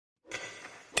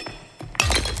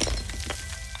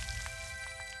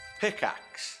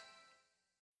Pickaxe.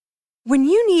 When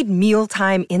you need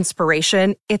mealtime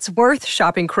inspiration, it's worth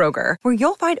shopping Kroger, where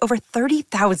you'll find over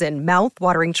 30,000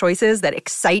 mouth-watering choices that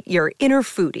excite your inner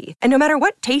foodie. And no matter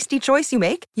what tasty choice you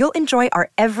make, you'll enjoy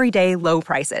our everyday low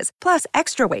prices, plus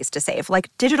extra ways to save, like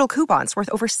digital coupons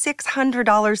worth over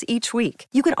 $600 each week.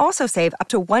 You can also save up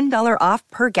to $1 off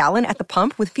per gallon at the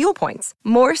pump with fuel points.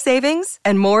 More savings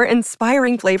and more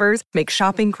inspiring flavors make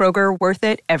shopping Kroger worth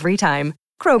it every time.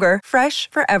 Kroger, fresh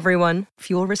for everyone.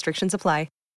 Fuel restrictions apply.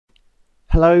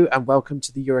 Hello and welcome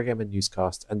to the Eurogamer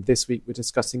Newscast, and this week we're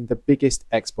discussing the biggest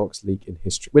Xbox leak in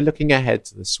history. We're looking ahead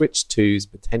to the Switch 2's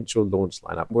potential launch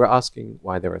lineup. We're asking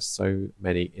why there are so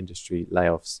many industry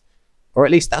layoffs, or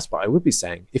at least that's what I would be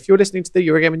saying. If you're listening to the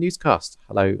Eurogamer Newscast,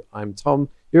 hello, I'm Tom,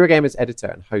 Eurogamer's editor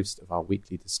and host of our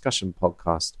weekly discussion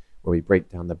podcast, where we break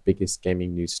down the biggest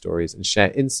gaming news stories and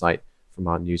share insight from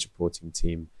our news reporting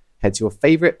team. Head to your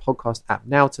favourite podcast app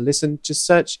now to listen. Just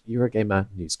search Eurogamer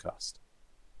Newscast.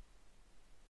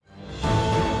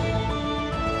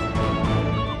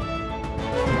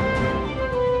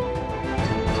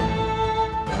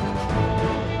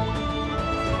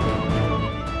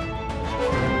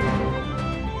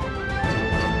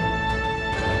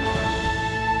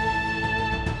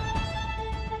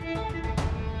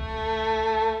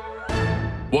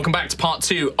 Welcome back to part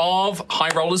 2 of High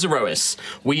Roller Zerois.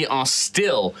 We are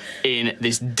still in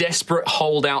this desperate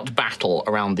holdout battle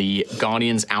around the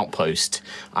Guardian's outpost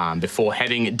before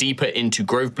heading deeper into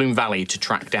Grovebloom Valley to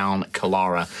track down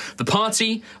Kalara. The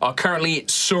party are currently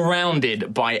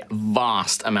surrounded by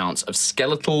vast amounts of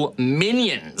skeletal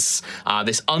minions.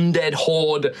 This undead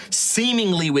horde,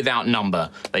 seemingly without number.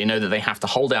 They know that they have to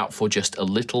hold out for just a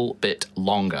little bit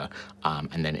longer,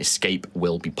 and then escape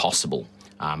will be possible.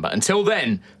 But until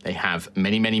then, they have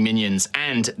many, many minions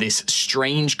and this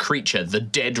strange creature, the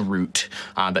Dead Root,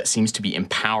 that seems to be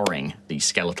empowering these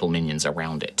skeletal minions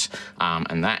around it.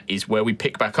 And that is where we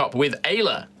pick back up with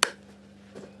Ayla,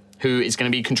 who is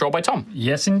going to be controlled by Tom.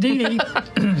 Yes, indeed.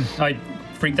 I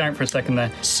freaked out for a second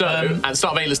there. So, at the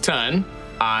start of Ayla's turn,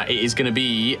 it is going to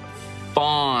be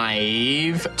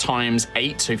 5 times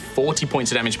 8, so 40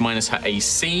 points of damage minus her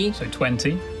AC. So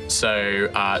 20. So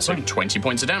 20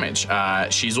 points of damage.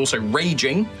 She's also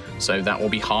raging, so that will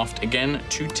be halved again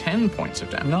to 10 points of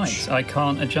damage. Nice. I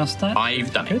can't adjust that.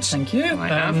 I've done Good, it. thank you. I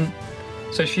have.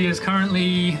 So she is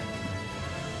currently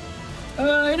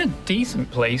in a decent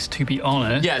place, to be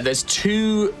honest. Yeah, there's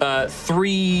 2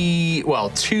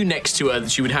 next to her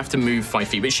that she would have to move 5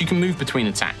 feet, but she can move between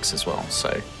attacks as well,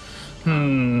 so.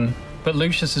 But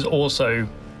Lucius is also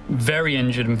very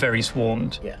injured and very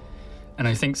swarmed. Yeah. And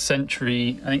I think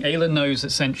Ayla knows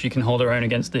that Sentry can hold her own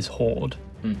against this horde.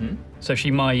 Mm-hmm. So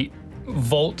she might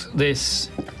vault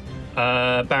this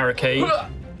barricade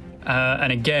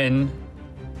and again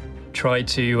try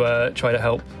to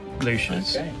help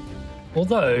Lucius. Okay.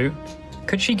 Although,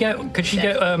 could she get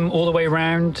all the way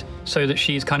around so that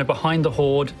she's kind of behind the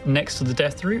horde next to the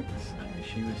Death Root?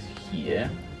 She was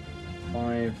here.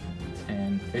 5,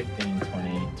 10, 15,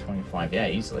 20, 25. Yeah,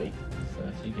 easily. So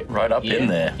if you get Right up in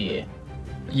there. Here.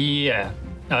 Yeah,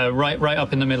 right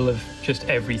up in the middle of just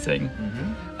everything.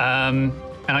 Mm-hmm. And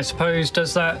I suppose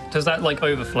does that like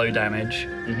overflow damage?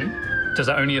 Mm-hmm. Does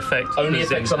that only affect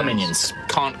affects other minions?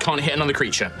 Can't hit another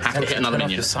creature. Have to hit another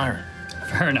minion. The siren.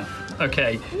 Fair enough.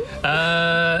 Okay.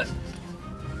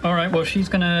 All right. Well, she's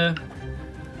gonna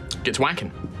Get to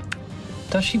whacking.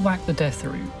 Does she whack the Death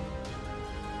Root?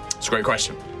 It's a great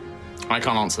question. I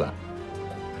can't answer that.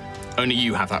 Only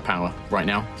you have that power right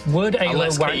now. Would Ayla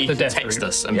Unless whack Katie the can Death text Root?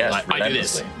 us and be like, I do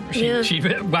this.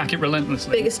 She'd whack it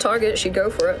relentlessly. Biggest target, she'd go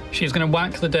for it. She's going to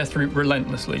whack the Death Root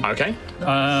relentlessly. Okay.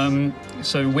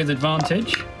 So with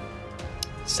advantage,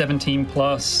 17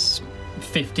 plus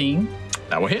 15.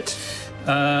 That will hit.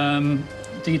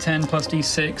 D10 plus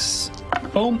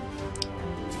D6. Boom.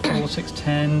 4, 6,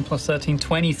 10 plus 13,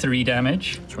 23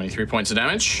 damage. 23 points of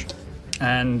damage.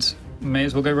 And may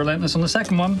as well go relentless on the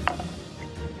second one.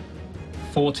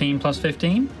 14 plus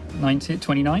 15,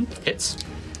 29. Hits.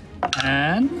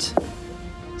 And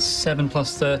 7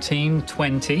 plus 13,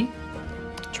 20.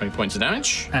 20 points of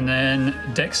damage. And then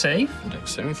dex save.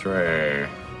 Dex saving throw.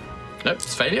 Nope,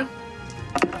 it's failure.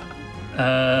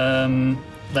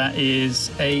 That is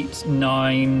 8,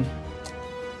 9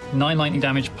 lightning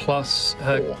damage plus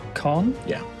her 4. con.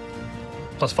 Yeah.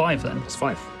 Plus 5 then. That's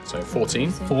 5. So 14.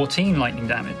 14 lightning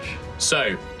damage.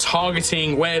 So,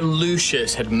 targeting where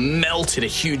Lucius had melted a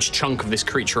huge chunk of this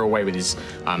creature away with his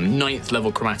 9th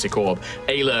level chromatic orb,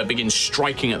 Ayla begins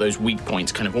striking at those weak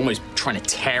points, kind of almost trying to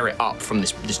tear it up from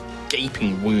this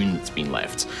gaping wound that's been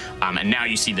left. And now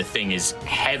you see the thing is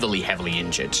heavily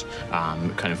injured,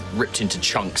 kind of ripped into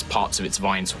chunks, parts of its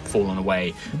vines fallen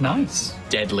away. Nice.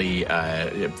 Deadly,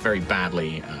 very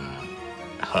badly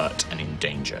hurt and in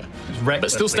danger. Recklessly,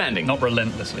 but still standing. Not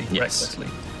relentlessly, Yes. recklessly.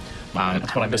 That's what I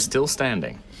However, meant. still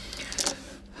standing.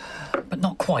 But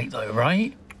not quite, though,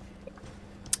 right?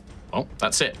 Well,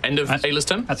 that's it. End of Ayla's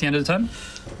turn. That's the end of the turn.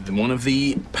 Then one of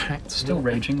the packed. Still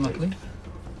raging, luckily.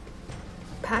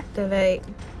 Activate.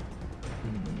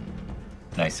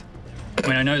 Nice. I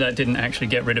mean, I know that didn't actually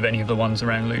get rid of any of the ones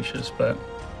around Lucius, but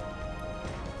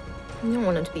You don't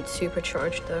want him to be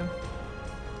supercharged, though.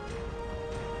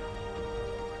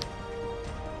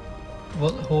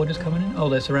 what horde is coming in? Oh,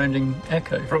 they're surrounding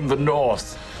Echo. From the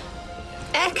north.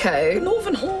 Echo?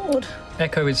 Northern Horde.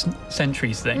 Echo is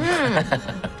Sentry's thing. I'll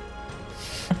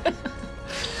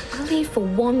leave for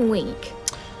 1 week.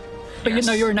 But you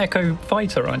know, you're an Echo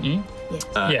fighter, aren't you? Yes.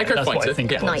 Yeah, Echo that's what I fighter,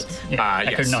 think it yeah. was. Knight. Yeah,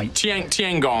 Echo Yes. Knight.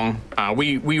 Tiangong,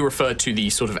 we refer to the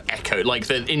sort of echo, like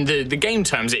in the game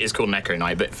terms, it is called an Echo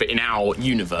Knight, but in our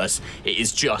universe, it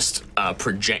is just a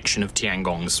projection of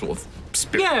Tiangong's sort of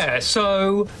spirit. Yeah,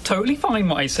 so totally fine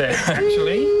what I said,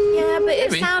 actually. Yeah, but it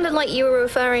Maybe. sounded like you were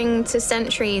referring to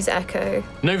Sentry's Echo.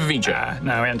 Nova Vija,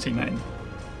 No, I haven't seen that in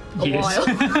A years. while.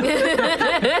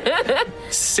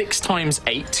 6 times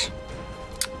 8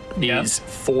 Yeah. is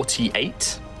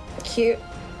 48, Cute.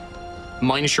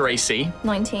 minus your AC,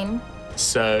 19.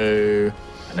 so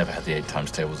I never had the 8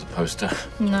 times table as a poster.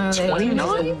 No, they're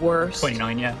 29? the worst.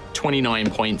 29, yeah. 29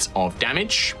 points of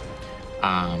damage.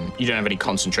 You don't have any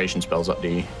concentration spells up, do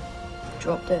you?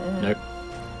 Dropped it. Nope.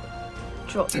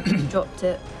 Dropped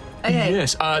it. Okay.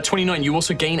 Yes, 29. You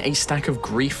also gain a stack of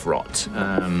Grief Rot.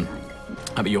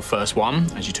 That'll be your first one,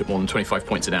 as you took more than 25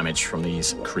 points of damage from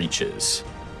these creatures.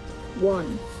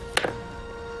 1.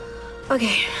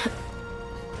 Okay.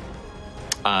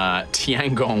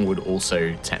 Tiangong would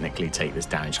also technically take this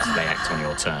damage because they act on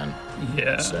your turn.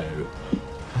 Yeah. So,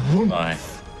 Bye.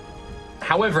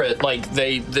 however, like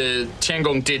the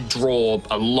Tiangong did draw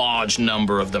a large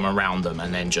number of them around them,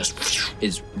 and then just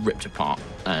is ripped apart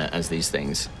as these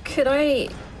things. Could I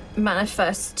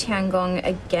manifest Tiangong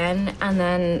again and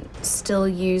then still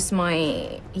use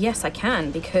my... Yes, I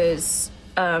can, because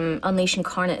Unleash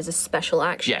Incarnate is a special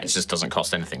action. Yeah, it just doesn't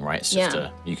cost anything, right? It's just Yeah.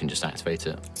 you can just activate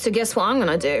it. So guess what I'm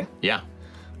going to do? Yeah.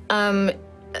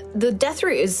 The death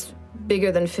root is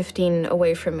bigger than 15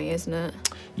 away from me, isn't it?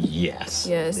 Yes.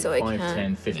 Yeah, so I 5, can.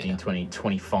 10, 15, 20,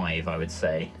 25, I would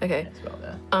say. Okay. It's about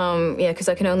there. Yeah, because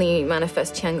I can only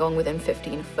manifest Tiangong within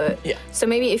 15 foot. Yeah. So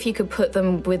maybe if you could put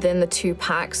them within the 2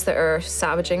 packs that are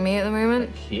savaging me at the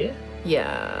moment. Here?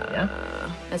 Yeah.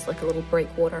 As like a little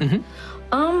breakwater. Mm-hmm.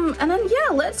 And then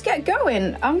yeah, let's get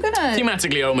going. I'm gonna.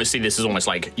 Thematically, I almost see this as almost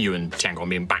like you and Tiangong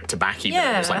being back to back, even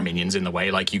though there's like minions in the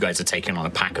way. Like you guys are taking on a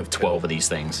pack of 12 of these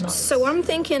things. So I'm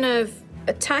thinking of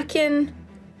attacking,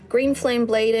 green flame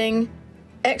blading,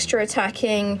 extra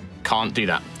attacking. Can't do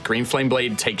that. Green Flame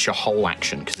Blade takes your whole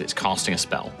action because it's casting a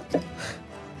spell.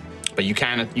 But you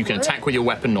can attack with your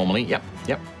weapon normally. Yep.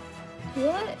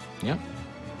 What? Yep.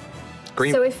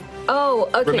 Green. So if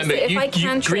okay, Remember, so if I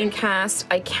cantrip green- cast,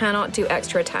 I cannot do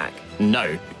extra attack.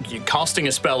 No, casting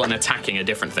a spell and attacking are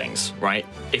different things, right?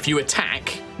 If you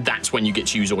attack, that's when you get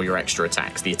to use all your extra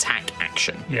attacks. The attack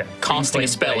action. Yeah. Casting Green a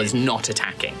spell Flame is Blade. not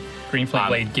attacking. Green Flame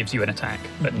Blade gives you an attack,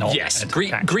 but not Yes, an Green,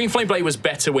 attack. Green Flame Blade was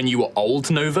better when you were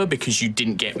old Nova because you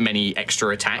didn't get many extra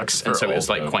attacks, and so it was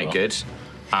like old quite Nova. good.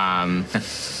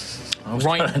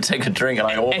 Right, Take a drink and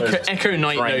I almost Echo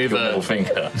Knight drank your Nova. middle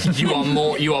finger.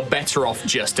 you are better off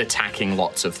just attacking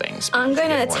lots of things. I'm going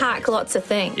to Yeah, attack lots of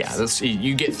things. Yeah,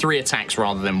 you get 3 attacks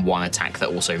rather than 1 attack that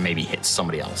also maybe hits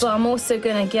somebody else. But I'm also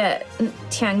going to get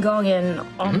Tiangong in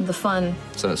on the fun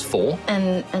So that's 4.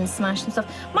 and smash and stuff.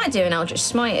 Might do an Eldritch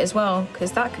Smite as well,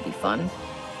 because that could be fun.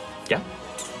 Yeah.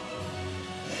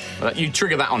 Well, you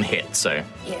trigger that on hit, so.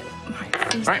 Yeah.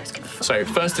 Right. So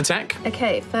first attack.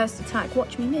 Okay, first attack.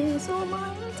 Watch me miss all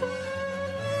my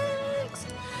attacks.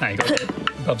 Now you got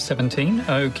above 17.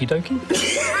 Okie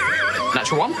dokie.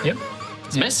 Natural 1. Yep.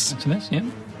 It's a miss. That's a miss, yeah.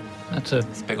 That's a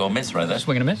Big old miss right there.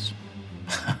 swing and a miss.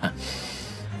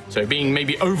 So being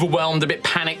maybe overwhelmed, a bit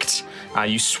panicked,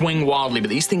 you swing wildly, but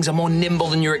these things are more nimble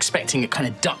than you're expecting. It kind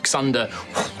of ducks under.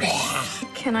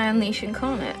 Can I unleash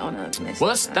Incarnate on a miss?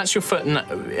 Well, that's your foot.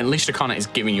 Unleashed Arcana is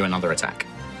giving you another attack,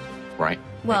 right?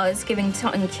 Well, it's giving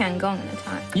Tiangong an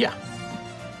attack. Yeah.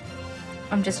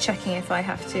 I'm just checking if I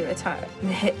have to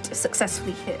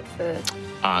successfully hit for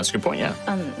That's a good point. Yeah.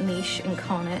 unleash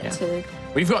Incarnate to.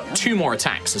 We've got 2 more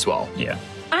attacks as well. Yeah.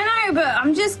 I know, but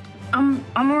I'm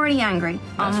already angry.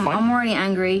 That's fine. I'm already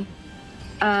angry.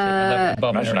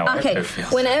 Imagine how Okay, Echo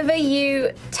feels. whenever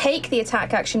you take the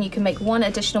attack action, you can make one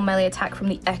additional melee attack from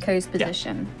the Echo's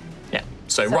position. Yeah.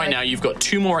 So right now you've got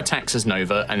 2 more attacks as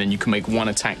Nova, and then you can make 1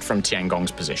 attack from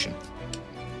Tiangong's position.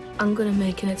 I'm gonna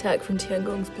make an attack from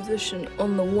Tiangong's position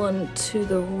on the one to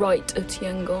the right of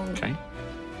Tiangong. Okay.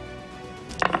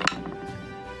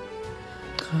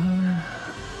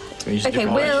 So you just Okay,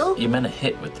 do- will You meant a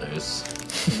hit with those.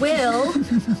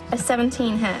 a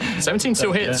 17 hit? 17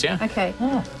 still hits, yeah. Okay,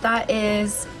 that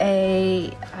is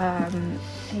a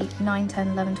 8, 9, 10,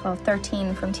 11, 12,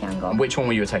 13 from Tiangong. Which one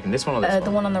were you attacking? This one or this one?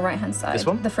 The one on the right hand side. This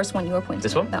one? The first one you were pointing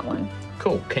This at. one? That one.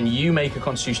 Cool. Can you make a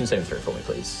Constitution saving throw for me,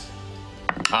 please?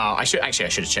 I should have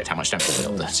checked how much damage it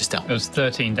dealt. Just tell. It was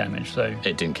 13 damage, so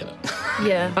It didn't kill it.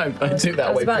 Yeah. I took that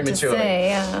I was away about to prematurely. say,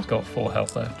 yeah. it's got 4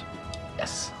 health left.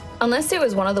 Yes. Unless it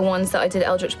was one of the ones that I did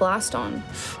Eldritch Blast on. Didn't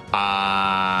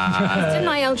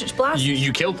I Eldritch Blast?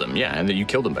 You killed them, yeah, and then you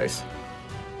killed them both.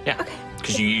 Yeah. Okay.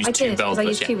 Because you used I 2 did, 'cause bells. I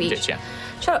used 2 you each. did, yeah.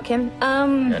 Shut up, Kim.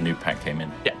 A new pack came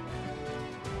in. Yeah.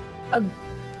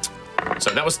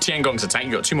 So that was Tiangong's attack.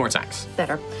 You got 2 more attacks.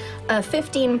 Better.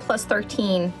 15 plus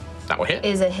 13 That will hit.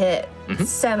 is a hit.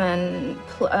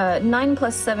 Mm-hmm. 9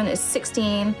 plus 7 is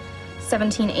 16.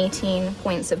 17, 18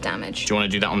 points of damage. Do you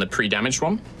want to do that on the pre-damaged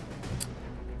one?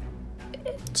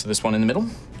 So this one in the middle,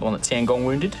 the one that Tiangong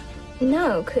wounded.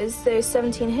 No, because there's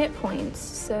 17 hit points,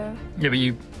 so... Yeah, but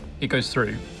it goes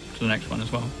through to the next one as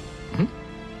well.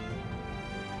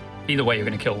 Either way, you're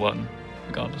going to kill one,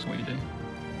 regardless of what you do.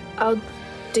 I'll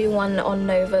do one on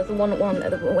Nova,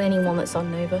 anyone that's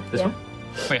on Nova. This yeah. one?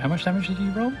 Wait, how much damage did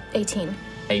you roll? 18.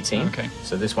 18. Okay.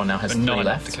 So this one now has So 3 not enough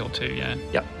left. to kill 2, yeah.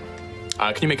 Yep.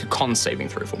 Can you make a con saving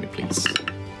throw for me, please?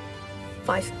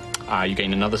 5. You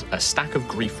gain a stack of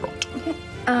grief rot.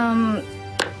 Um,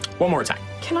 1 more attack.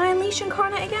 can I Unleash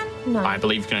Incarnate again? No. I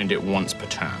believe you can only do it once per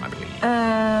turn, I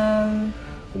believe.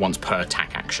 Once per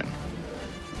attack action.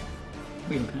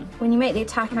 When you make the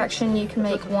attack action, you can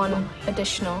make 1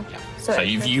 additional. So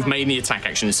you've made the attack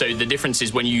action. So the difference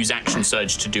is when you use Action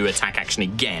Surge to do attack action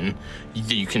again,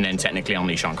 you can then technically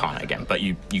Unleash Arcana again, but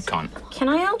you can't. Can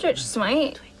I Eldritch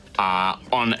Smite?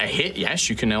 On a hit, yes,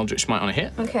 you can Eldritch Smite on a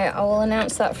hit. Okay, I will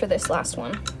announce that for this last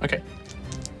one. Okay.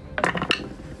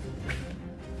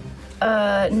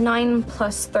 9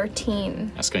 plus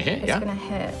 13 That's going to hit, is yeah? gonna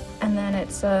hit. And then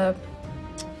it's,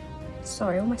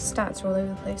 sorry, all my stats are all over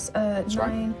the place.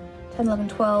 9, 10, 11,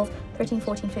 12, 13,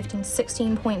 14, 15,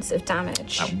 16 points of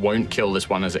damage. That won't kill this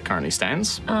one as it currently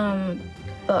stands.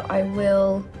 But I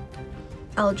will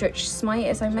Eldritch Smite,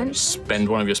 as I mentioned. Spend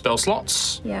one of your spell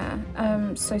slots. Yeah.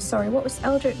 So sorry, what was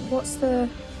Eldritch? What's the?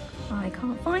 I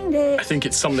can't find it. I think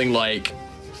it's something like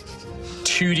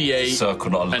 2d8,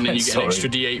 Circle, not a line, and then you get sorry. an extra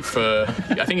d8 for.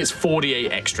 I think it's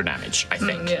 4d8 extra damage. I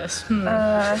think. Yes.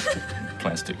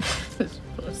 Plans to.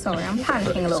 Sorry, I'm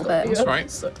panicking a little bit. That's right.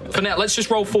 For now, let's just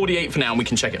roll 4d8 for now, and we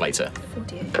can check it later.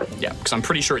 48. Yeah, because I'm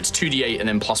pretty sure it's 2d8 and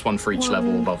then +1 for each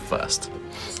level above first.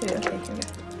 2, okay, here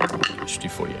we go. Should do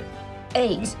 48.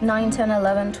 8, 9, 10,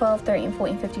 11, 12, 13,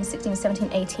 14, 15, 16, 17,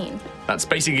 18. That's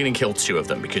basically going to kill 2 of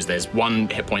them because there's 1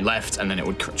 hit point left, and then it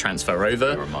would transfer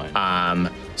over. Never mind.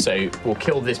 So we'll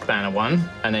kill this banner one,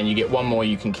 and then you get 1 more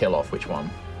you can kill off. Which one?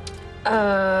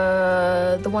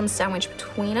 The one sandwiched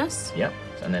between us. Yep.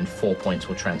 And then 4 points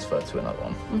will transfer to another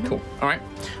one. Cool. All right.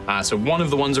 So one of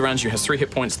the ones around you has 3 hit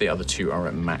points. The other 2 are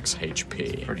at max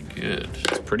HP. Pretty good.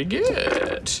 Pretty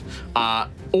good.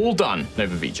 All done,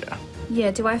 Nova Vija. Yeah,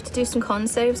 do I have to do some con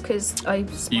saves? Because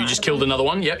You just killed another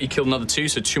one. Yep, you killed another 2,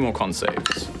 so 2 more con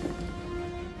saves.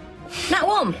 Nat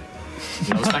 1!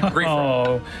 Another stack of grief rot.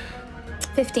 Oh,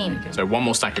 15. So 1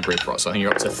 more stack of grief rot. So I think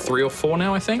you're up to 3 or 4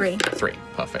 now, I think? 3. 3.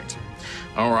 Perfect.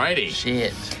 Alrighty.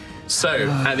 Shit. So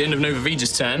at the end of Nova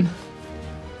Vija's turn,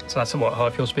 so that's what,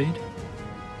 half your speed?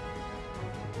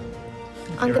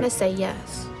 I'm going to say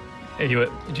yes. Do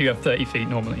you have 30 feet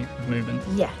normally of movement?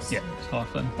 Yes. Yeah, it's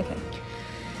half then. Okay.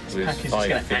 With Pack is 5 just feet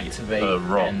going to activate per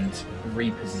rock. and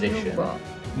reposition. Rot.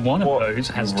 One of What? those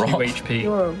has 2 Rock? HP.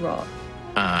 You're a rot.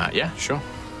 Yeah, sure.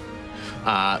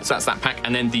 So that's that pack,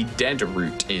 and then the dead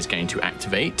root is going to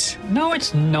activate. No,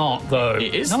 it's not, though.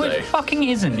 It is, No, though. it fucking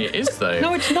isn't. It is, though.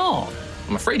 No, it's not.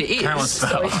 I'm afraid it is.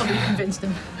 Sorry, somebody convinced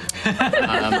him.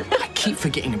 I keep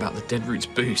forgetting about the dead root's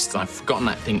boost. I've forgotten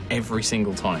that thing every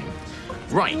single time.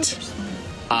 Right.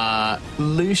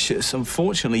 Lucius,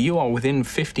 unfortunately, you are within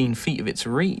 15 feet of its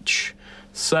reach.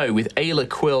 So with Ayla,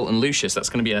 Quill, and Lucius, that's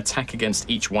going to be an attack against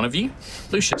each one of you.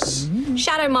 Lucius.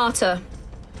 Shadow Martyr.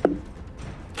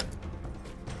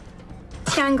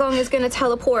 Tiangong is going to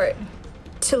teleport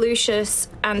to Lucius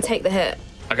and take the hit.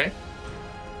 Okay.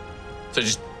 So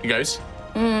just, it goes.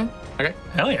 Okay.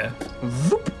 Hell yeah.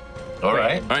 All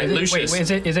right. All right, Wait, Lucius.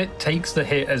 is it takes the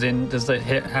hit as in does the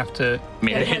hit have to? I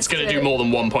mean, the it hit's has going to to- do more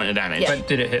than 1 point of damage. Yeah. But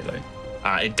did it hit though?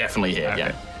 It definitely hit, Okay.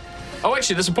 yeah. Oh,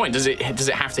 actually, there's a point. Does it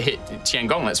have to hit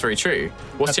Tiangong? That's very true.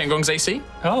 What's Tiangong's AC?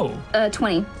 Oh,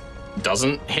 20.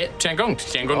 Doesn't hit Tiangong.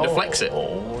 Tiangong deflects it.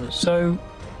 so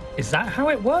is that how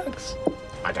it works?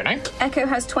 I don't know. Echo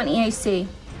has 20 AC.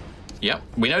 Yep,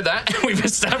 we know that. We've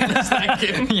established that.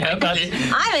 Kim. Yeah,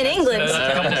 that's- I'm in England.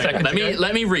 A couple of seconds Let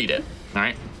ago. me read it. All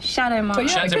right. Shadow Mark. yeah, I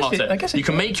Shadow guess Martyr. I guess it You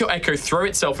can does. make your echo throw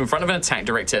itself in front of an attack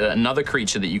directed at another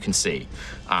creature that you can see.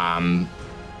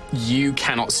 You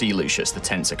cannot see Lucius. The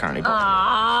tents are currently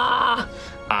blocked.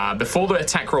 Before the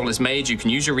attack roll is made, you can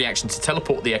use your reaction to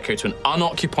teleport the echo to an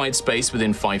unoccupied space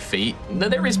within 5 feet. No,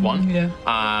 there is one. Yeah.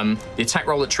 The attack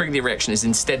roll that triggered the reaction is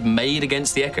instead made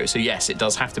against the echo. So yes, it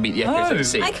does have to beat the echo to Oh.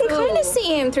 see. I can kind of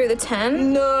see him through the tent.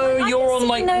 No, I you're can on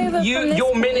like see Nova you. from this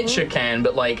Your point. miniature can,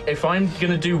 but like if I'm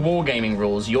gonna do wargaming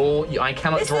rules, I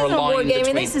cannot This draw a isn't line wargaming,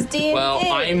 between. this is D&D. Well,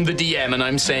 I'm the DM, and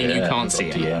I'm saying you Yeah, can't see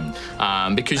DM.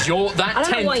 it because that I don't know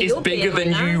tent why is you're bigger being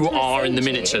than like that. you I'm trying to are in the save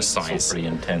you. miniature It's all size. pretty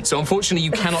intense. So unfortunately,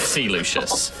 you cannot see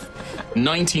Lucius.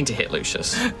 19 to hit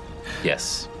Lucius.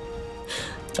 Yes.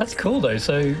 That's cool though.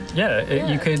 So yeah,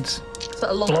 you could Sort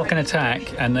of long block an range. attack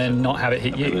and then not have it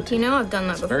hit you. Do you know I've done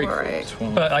that Very before, cool. right?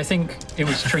 12. But I think it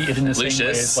was treated in the same way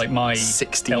Lucius, as like my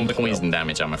 16 Elder Quill. poison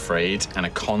damage, I'm afraid, and a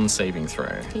con saving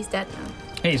throw. He's dead now.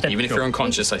 Hey, he's dead Even if for you're sure.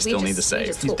 unconscious, I We still just- need the we save.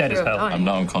 just He's talked dead as through it hell. dying. I'm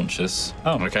not unconscious.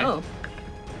 Oh, Okay. Oh. I'll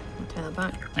take that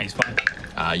back. Hey, he's fine.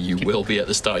 You will be at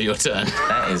the start of your turn.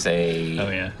 That is a Oh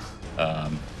yeah.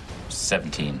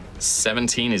 17.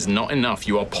 17 is not enough.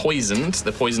 You are poisoned,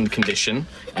 the poisoned condition,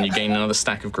 and you gain another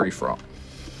stack of grief rot.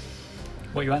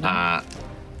 What are you at now?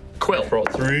 Quill,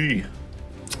 Brought 3.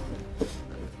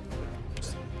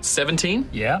 17?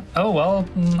 Yeah. Oh well.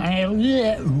 Whoa.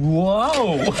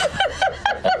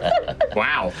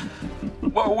 Wow.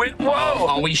 Whoa!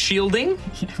 Are we shielding?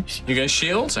 You're going to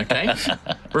shield? Okay.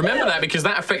 Remember that because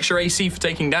that affects your AC for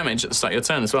taking damage at the start of your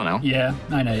turn as well now. Yeah,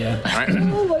 I know. Yeah. All right.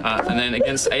 And then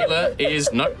against Ayla is,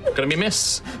 nope, going to be a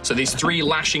miss. So these 3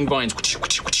 lashing vines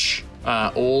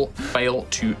all fail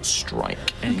to strike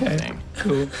anything.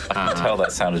 Cool. Tell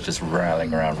that sounded just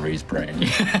rattling around Ree's brain.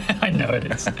 I know it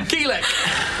is. Keelek!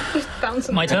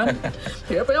 Bouncing. My turn.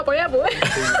 Yeah, boy.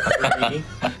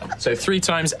 So 3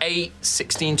 times 8,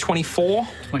 16, 24.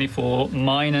 24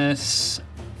 minus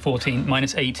 14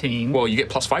 minus 18. Well, you get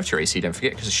 +5 to your AC, don't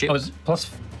forget, because of shield. Oh,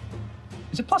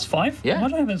 is it plus 5? Yeah. Why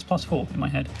do I have it as plus 4 in my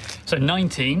head? So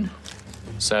 19.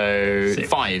 So 6.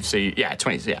 5, so yeah,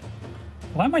 20, yeah.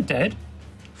 Why am I dead?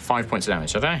 5 points of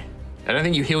damage, I don't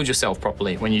think you healed yourself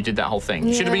properly when you did that whole thing.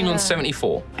 You should have been on Yeah.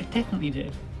 74. I definitely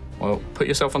did. Well, put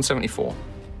yourself on 74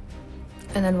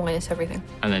 And then minus everything.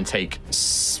 and then take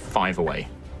 5 away.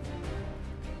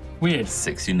 Weird.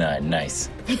 69, nice.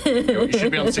 You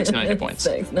should be on 69 hit points.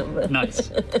 Six number. Nice.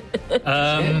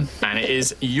 And it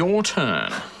is your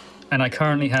turn. And I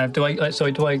currently have. Do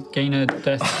I gain a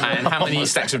death? And how many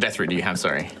stacks of death root do you have,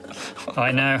 sorry?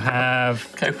 I now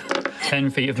have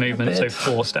 10 feet of movement, so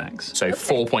 4 stacks. So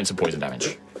 4 points of poison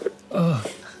damage.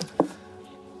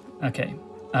 Okay.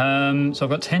 So I've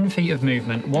got 10 feet of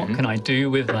movement. What can I do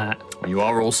with that? You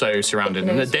are also surrounded,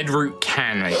 and the dead root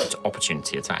can make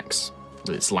opportunity attacks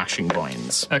with its lashing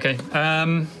vines. Okay.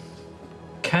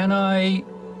 Can I?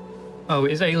 Oh,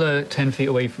 is Ayla 10 feet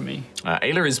away from me?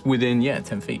 Ayla is within,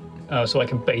 10 feet. Oh, so I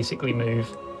can basically move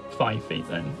 5 feet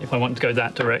then, if I want to go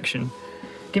that direction.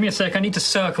 Give me a sec. I need to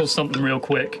circle something real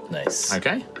quick. Nice.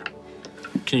 Okay.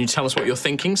 Can you tell us what you're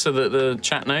thinking so that the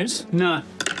chat knows? No.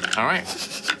 All right.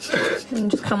 And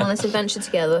just come on this adventure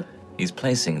together. He's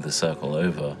placing the circle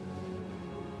over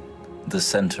the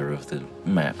center of the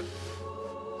map.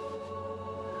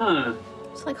 Huh.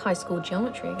 It's like high school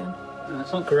geometry again.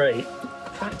 That's not great.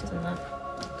 Practicing that.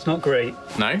 It's not great.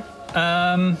 No?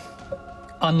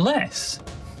 Unless.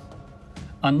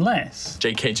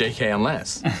 JK,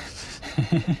 unless.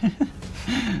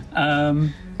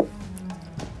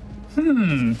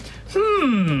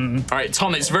 All right,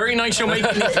 Tom, it's very nice you're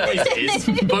making these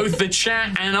noises. Both the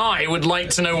chat and I would like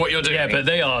to know what you're doing. Yeah, but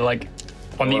they are like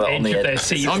on the Well, edge on the of their edge.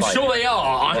 seats. I'm sure they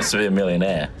are. Wants to be a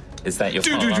millionaire. Is that your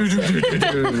final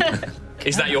answer?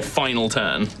 Is that your final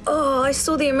turn? Oh, I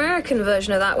saw the American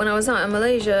version of that when I was out in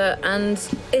Malaysia, and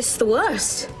it's the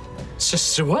worst. It's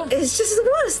just a what? It's just the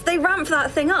worst. They ramp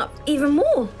that thing up even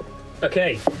more.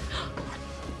 Okay.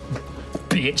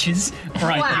 Bitches.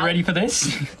 Right, Wow. you ready for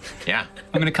this? Yeah.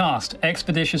 I'm going to cast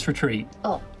Expeditious Retreat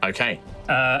Okay.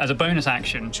 as a bonus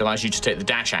action. Which allows you to take the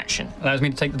dash action. Allows me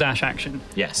to take the dash action.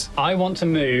 Yes. I want to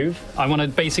move. I want to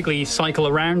basically cycle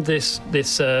around this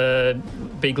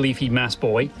big leafy mass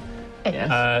boy,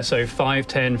 Yes. So 5,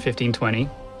 10, 15, 20.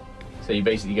 So you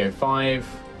basically go 5.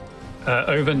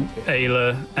 Over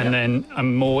Ayla, and then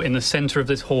I'm more in the center of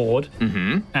this horde.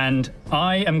 Mm-hmm. And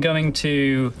I am going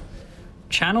to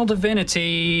channel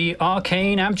divinity,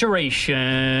 arcane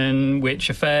abjuration, which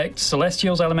affects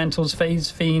celestials, elementals, phase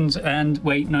fiends, and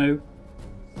and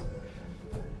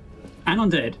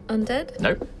undead. Undead?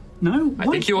 Nope. No, I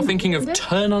think you're thinking of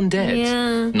turn undead,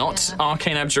 Yeah. not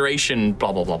arcane abjuration,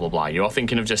 blah, blah, blah, blah, blah. You're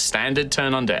thinking of just standard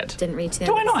turn undead. Didn't read to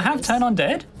Do I not have turn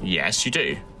undead? Yes, you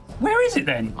do. Where is it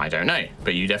then? I don't know,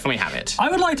 but you definitely have it. I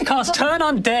would like to cast turn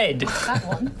undead. That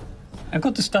one. I've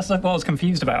got that's what I was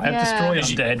confused about. I have Yeah. destroy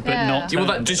undead, but Yeah. not. Yeah, well,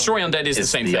 turn that undead. destroy undead is the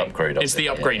It's same the thing. upgrade of It's the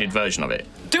it, yeah. upgraded version of it.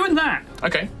 Doing that.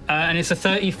 Okay. And it's a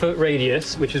 30-foot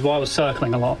radius, which is why I was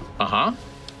circling a lot. Uh-huh.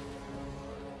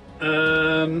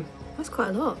 That's quite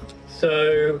a lot.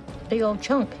 So Big old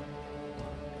chunk.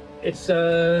 it's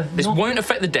This not- won't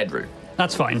affect the dead root.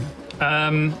 That's fine. How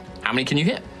many can you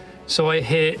hit? So I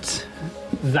hit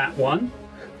that one.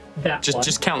 That one.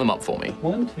 Just count them up for me.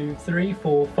 1, 2, 3,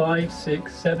 4, 5,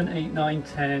 6, 7, 8, 9,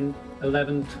 10,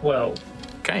 11, 12.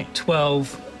 Okay.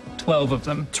 12 of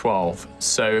them. 12.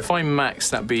 So if I max,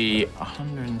 that'd be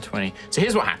 120. So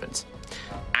here's what happens.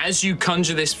 As you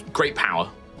conjure this great power,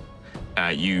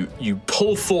 you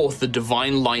pull forth the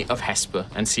divine light of Hesper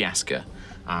and Siaska.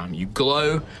 You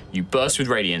glow, you burst with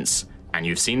radiance, and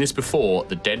you've seen this before,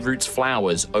 the Deadroot's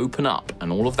flowers open up,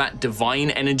 and all of that divine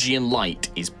energy and light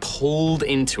is pulled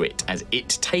into it as it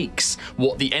takes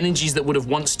what the energies that would have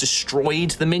once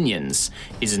destroyed the minions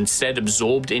is instead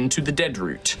absorbed into the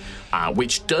Deadroot,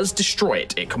 which does destroy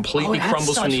it. It completely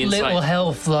crumbles from the inside. little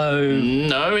health, though.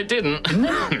 No, it didn't.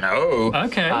 No.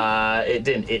 Okay. It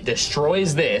didn't. It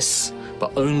destroys this,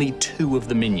 but only 2 of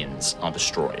the minions are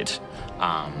destroyed.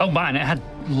 Oh man, it had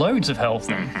loads of health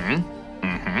then.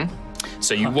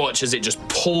 So you watch as it just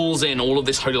pulls in all of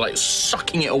this holy light,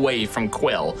 sucking it away from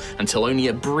Quill until only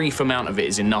a brief amount of it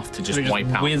is enough to just It just wipe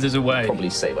out. withers away. Probably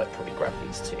say, like, probably grab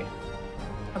these 2.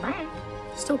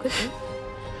 Still good though.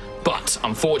 But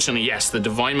unfortunately, yes, the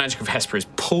divine magic of Hesper is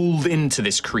pulled into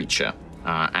this creature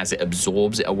as it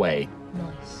absorbs it away.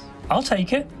 Nice. I'll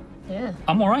take it. Yeah.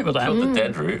 I'm all right with that. Killed the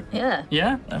dead root. Yeah.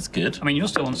 Yeah. That's good. I mean, you're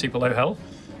still on super low health,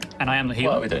 and I am the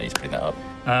healer. Well, we don't need to bring that up.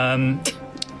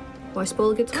 Why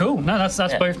spoil a good time? Cool. No, that's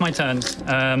Yeah. both my turns.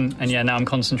 And yeah, now I'm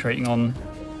concentrating on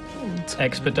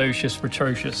Expeditious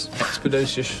Retrocious.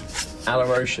 Expeditious,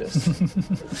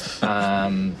 Alarocious.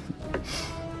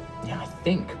 Yeah, I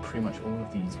think pretty much all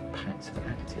of these packs have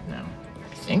acted now.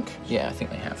 I think? Yeah, I think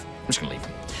they have. I'm just gonna leave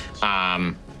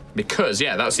them. Because,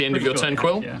 yeah, that's the end of Pretty your sure turn, they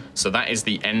Quill. have, yeah. So that is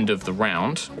the end of the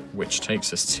round, which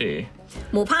takes us to,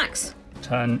 More packs.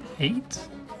 Turn 8.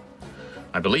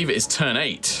 I believe it is turn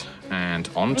 8. And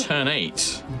on turn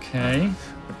 8, Okay.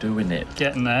 We're doing it.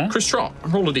 Getting there. Chris Trott,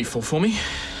 roll a d4 for me.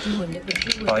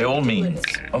 By all means.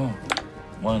 Oh,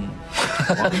 1.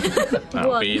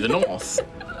 That'll be the north.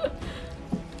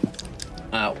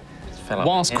 Fell up.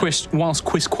 Whilst Yeah.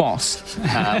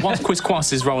 Quiz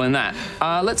Quas is rolling that,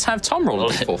 let's have Tom roll a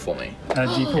d4 for me.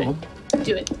 D4.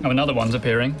 Do it. Oh, another one's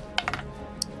appearing.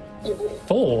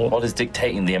 4. What is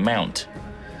dictating the amount?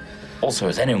 Also,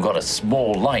 has anyone got a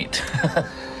small light?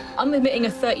 I'm emitting a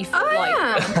 30-foot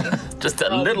light. Just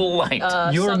a little light.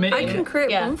 You're some- I emitting. can create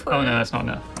Yeah. one for Oh you. no, that's not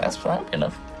enough. That's probably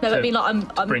enough. No, So I mean,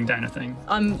 like, Bring down a thing.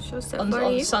 I'm Sure, so on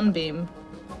far you. Sunbeam.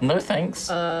 No thanks.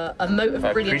 A mote of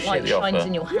I brilliant appreciate light the shines offer.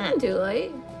 in your You can hand, do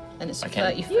light. and it's a can.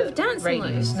 30-foot You have dancing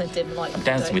radius and a dim light. I'm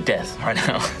dancing with death right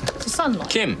now. It's sunlight.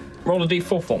 Kim, roll a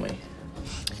d4 for me.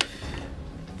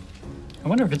 I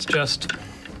wonder if it's just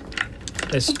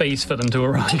there's space for them to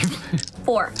arrive.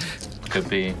 4. Could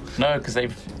be. No, because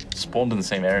they've spawned in the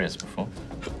same areas before.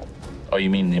 Oh, you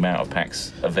mean the amount of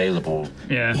packs available?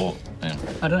 Yeah. Or, yeah.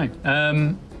 I don't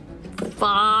know.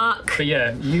 Fuck. But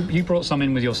yeah, you brought some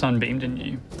in with your sunbeam, didn't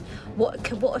you? What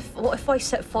if I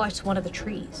set fire to one of the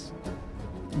trees?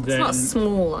 It's Then, not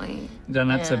small light. then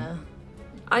that's Yeah.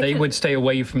 They would stay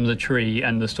away from the tree,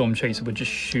 and the storm chaser would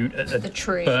just shoot at The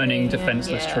tree. burning, Yeah,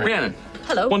 defenseless yeah. tree. Rhiannon,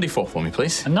 Hello. 1d4 for me,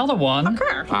 please. Another one.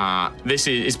 This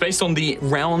is based on the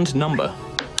round number.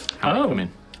 How many Oh. come in?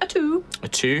 A 2. A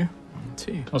 2.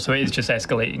 2. Oh, so it is just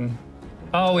escalating.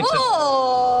 Oh, it's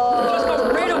Oh! just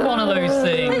got rid of one of those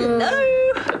things. No.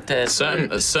 Dead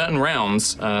Certain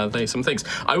rounds, they some things.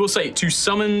 I will say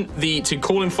to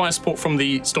call in fire support from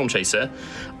the storm chaser,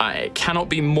 it cannot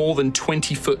be more than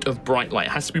 20 foot of bright light.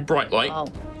 It has to be bright light. Oh.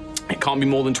 It can't be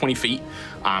more than 20 feet.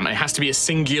 It has to be a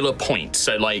singular point.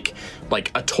 So like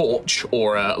a torch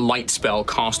or a light spell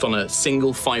cast on a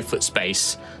single 5-foot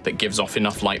space that gives off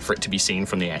enough light for it to be seen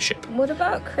from the airship. What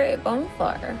about create a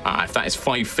bonfire? If that is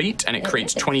 5 feet and it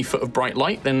creates 20 foot of bright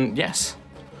light, then yes.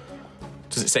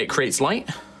 Does it say it creates light?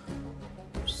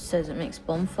 Says it makes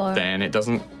bonfire. Then it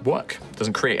doesn't work. It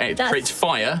doesn't create. It That's creates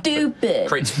fire. Stupid.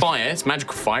 Creates fire. It's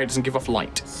magical fire. It doesn't give off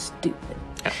light. Stupid.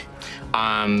 Yeah.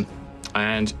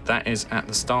 And that is at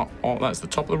the start. Oh, that's the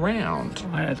top of the round.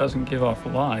 It doesn't give off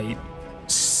light.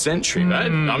 Sentry.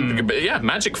 Yeah,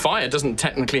 magic fire doesn't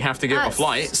technically have to give That's off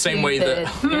light. Same way that.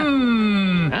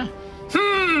 stupid.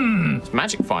 It's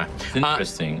magic fire.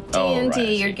 Interesting.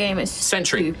 D&D, your game is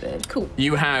Sentry. stupid. Cool.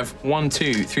 You have 1,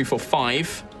 2, 3, 4,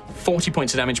 5, 40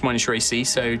 points of damage minus your AC,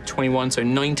 so 21, so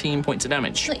 19 points of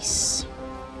damage. Nice.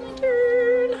 My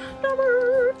turn.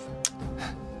 Number.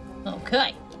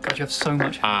 Okay. God, you have so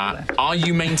much left. Are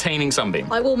you maintaining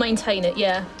Sunbeam? I will maintain it,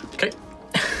 yeah. Okay.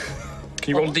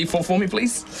 Can you roll a d4 for me,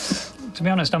 please? To be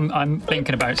honest, I'm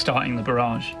thinking about starting the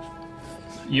barrage.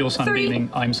 You're sunbeaming,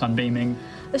 I'm sunbeaming.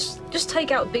 Let's just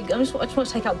take out big. I just want to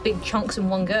take out big chunks in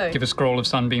one go. Give a scroll of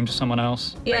sunbeam to someone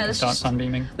else. Yeah, They can let's start just-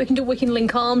 sunbeaming. We can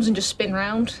link arms and just spin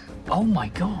round. Oh my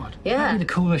god. Yeah. That'd be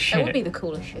the coolest shit. That would be the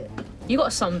coolest shit. You got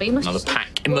a sunbeam. Let's Another just-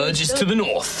 pack emerges to the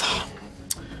north.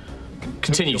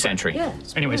 Continue, Sentry. Yeah.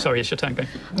 Anyway, sorry, it's your turn, go.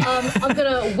 I'm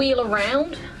gonna wheel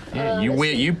around. Yeah,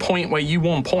 you point where you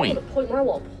want point. Point where I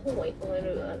want point. Well, I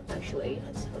know that actually.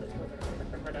 Let's have a look.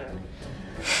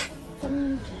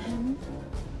 10.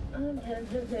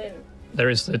 There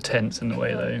is the tents in the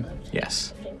way, though.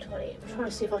 Yes. 15, 20. I'm trying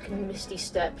to see if I can misty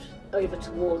step over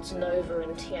towards Nova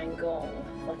and Tiangong.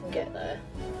 If I can get there.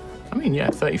 I mean, yeah,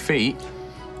 30 feet.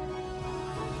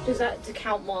 Does that to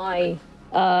count my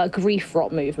grief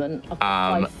rot movement? Of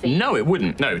 5 feet? No, it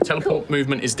wouldn't. No, teleport Cool.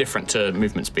 movement is different to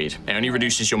movement speed. It only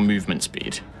reduces your movement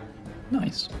speed.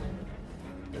 Nice.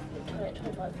 20,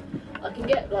 25. I can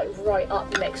get like right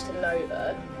up next to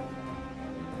Nova.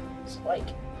 It's like,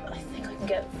 I think I can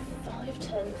get 5,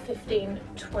 10, 15,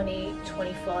 20,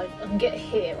 25. I can get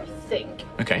here, I think.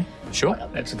 Okay, sure.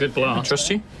 That's a good blast. Trust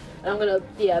you. And I'm gonna,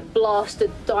 blast a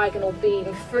diagonal beam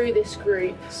through this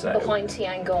group So, behind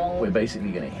Tiangong. We're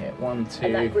basically going to hit 1,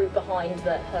 And that 2, group behind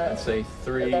that let's say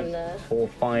 3, them there. 4,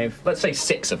 5. Let's say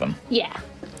 6 of them. Yeah.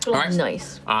 All right.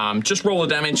 Nice. Just roll the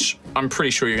damage. I'm pretty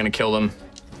sure you're going to kill them.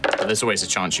 But there's always a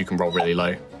chance you can roll really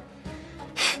low.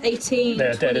 18,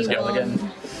 They're dead as hell 21,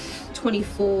 again.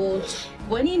 24,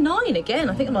 29 again.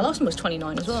 I think my last one was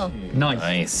 29 as well.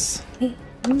 Nice. Nice.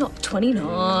 I'm not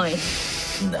 29.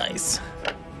 Nice.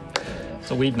 It's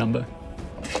a weed number.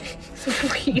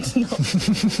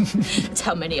 That's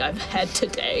how many I've had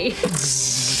today.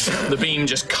 The beam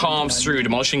just carves through,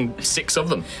 demolishing 6 of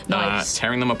them, Nice.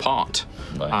 tearing them apart.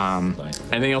 Nice.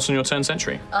 Anything else on your turn,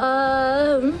 Sentry?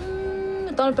 Done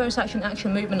a bonus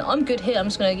action movement. I'm good here. I'm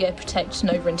just gonna protect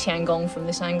Nova and Tiangong from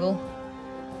this angle.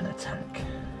 An attack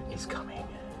is coming.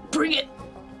 Bring it.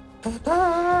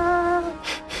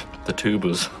 The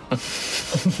tubers.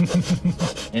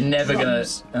 You're never gonna.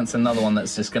 That's another one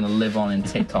that's just gonna live on in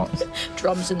TikToks.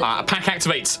 Drums in the. A pack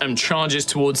activates and charges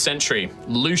towards Sentry.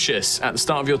 Lucius, at the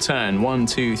start of your turn, 1,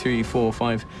 2, 3, 4,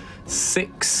 5,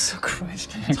 6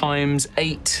 times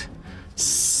 8.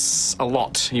 A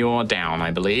lot. You're down, I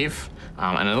believe.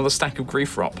 And another stack of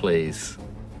grief rot, please.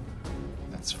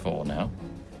 That's 4 now.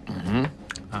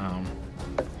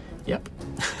 Yep.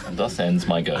 And thus ends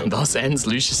my go. And thus ends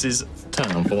Lucius's turn,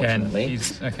 Again, unfortunately.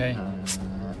 he's okay.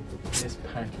 This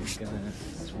pack is gonna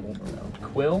swarm around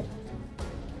Quill.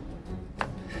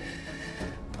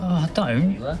 Oh,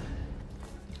 don't. Mila.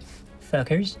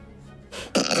 Fuckers.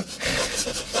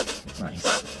 Nice.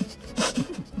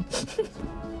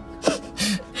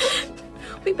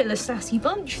 We've been a sassy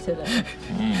bunch today.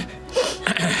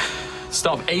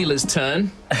 Start of Ayla's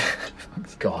turn.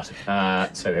 God.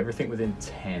 So everything within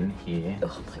 10 here.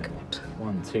 Oh my god.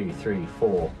 1, 2, 3,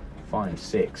 4, 5,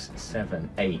 6, 7,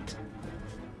 8,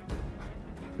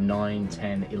 9,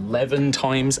 10, 11. 11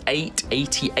 times 8,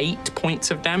 88 points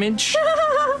of damage.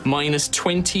 Minus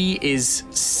 20 is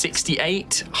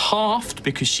 68, halved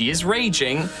because she is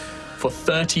raging for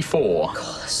 34.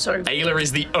 So Ayla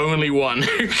is the only one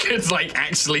who could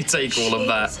actually take all of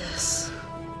that. Jesus.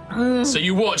 So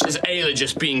you watch as Ayla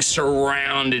just being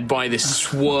surrounded by this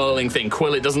swirling thing.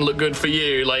 Quill, it doesn't look good for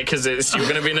you, because you're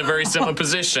going to be in a very similar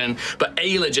position. But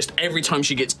Ayla, just every time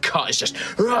she gets cut, is just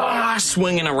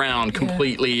swinging around,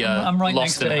 completely I'm right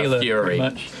lost next in to her Ayla, fury. pretty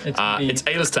much. It's me. It's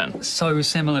Ayla's turn. So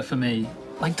similar for me.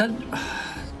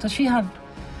 Does she have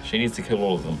She needs to kill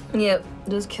all of them. Yep,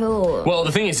 just kill. Well,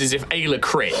 the thing is if Ayla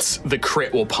crits, the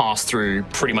crit will pass through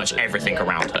pretty much everything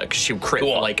around her, because she'll crit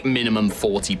for like minimum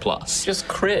 40 plus. Just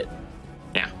crit.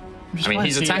 Yeah. just I mean, trying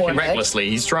he's to see attacking what- recklessly.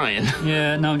 He's trying.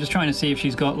 Yeah, no, I'm just trying to see if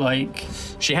she's got like.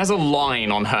 She has a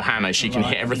line on her hammer. She can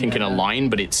hit everything in a line,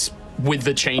 but it's with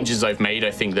the changes I've made, I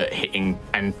think that hitting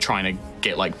and trying to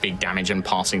get like big damage and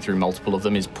passing through multiple of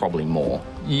them is probably more.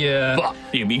 Yeah. But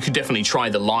you could definitely try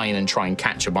the line and try and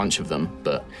catch a bunch of them.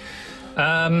 But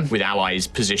with allies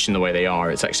positioned the way they are,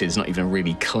 it's not even a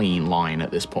really clean line at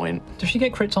this point. Does she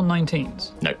get crits on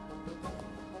 19s? No.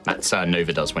 That's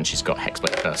Nova does when she's got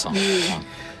Hexblade Curse on.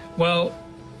 Well,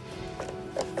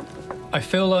 I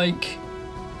feel like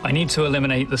I need to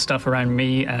eliminate the stuff around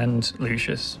me and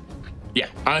Lucius. Yeah,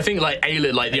 and I think like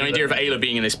Ayla, like the idea of Ayla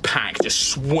being in this pack, just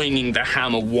swinging the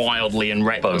hammer wildly and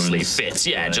recklessly Bones. fits.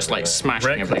 Yeah, just like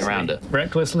smashing everything around it.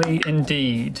 Recklessly,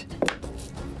 indeed.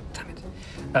 Damn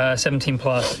it. 17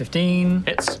 plus 15.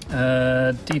 Hits.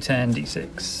 D10,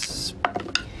 D6.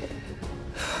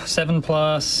 7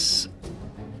 plus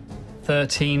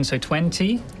 13, so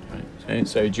 20. Okay,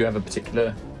 so do you have a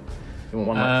particular? You want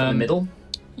one like for the middle?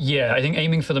 Yeah, I think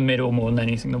aiming for the middle more than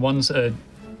anything. The ones that are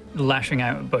lashing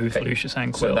out at both Lucius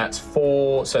and Quill. So that's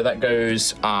 4. So that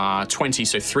goes 20.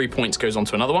 So 3 points goes on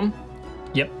to another one.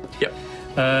 Yep. Yep.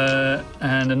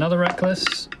 And another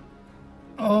reckless.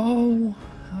 Oh,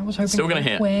 I was hoping Still gonna for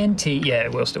hit. 20. Yeah,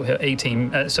 it will still hit.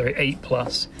 18. Sorry, 8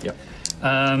 plus. Yep.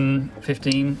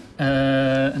 15.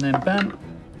 And then bam.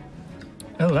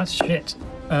 Oh, that's shit.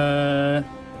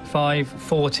 5,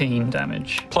 14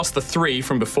 damage. Plus the 3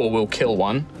 from before will kill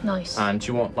one. Nice. And do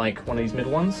you want like one of these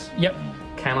middle ones? Yep.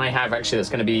 Can I have actually? That's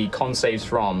going to be con saves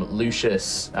from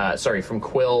Lucius. From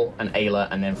Quill and Ayla,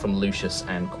 and then from Lucius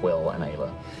and Quill and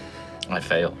Ayla. I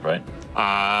fail, right?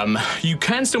 You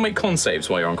can still make con saves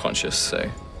while you're unconscious, so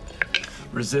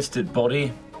Resisted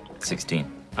body,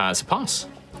 16. it's a pass.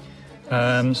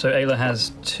 So Ayla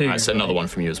has 2. That's another one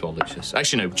from you as well, Lucius.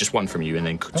 Actually, no, just one from you, and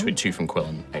then two from Quill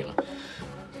and Ayla.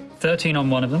 13 on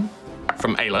one of them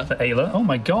From Ayla. for Ayla. Oh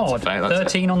my god. That's fair, that's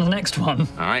 13 on the next one.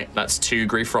 All right, that's 2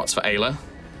 grief rots for Ayla.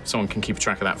 Someone can keep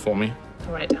track of that for me.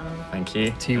 I'll write it down. Thank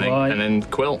you. TY. And then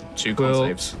Quill, 2 con Quill.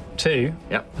 saves. 2.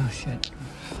 Yep. Oh shit.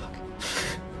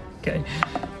 Okay.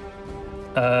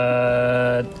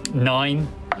 9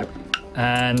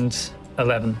 and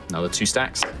 11. Another 2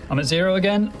 stacks. I'm at 0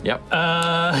 again. Yep.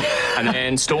 And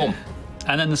then Storm.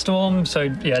 And then the storm. So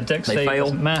yeah, dex They save fail.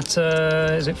 doesn't matter.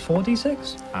 Is it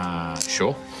 4d6?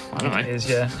 Sure. I don't It know. is,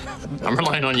 yeah. I'm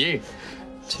relying on you.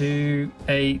 2,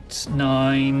 8,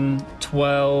 9,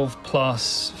 12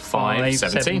 plus 5,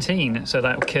 17. So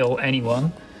that will kill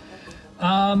anyone.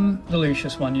 The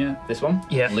Lucius one, yeah. This one?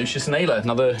 Yeah. Lucius and Ayla.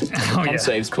 Another con yeah,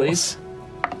 saves, of course. please.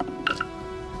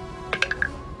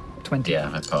 20. Yeah,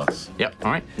 I pass. Yep.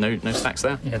 All right. No stacks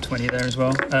there. Yeah, 20 there as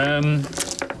well.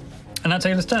 And that's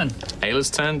Ayla's turn. Ayla's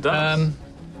turn does.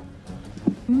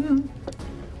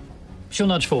 She'll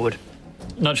nudge forward.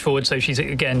 Nudge forward, so she's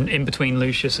again in between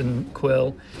Lucius and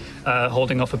Quill,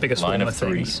 holding off a bigger swarm Line of of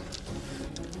 3. things.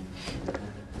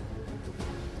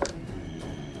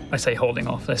 I say holding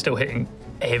off, they're still hitting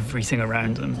everything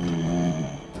around them.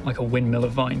 Like a windmill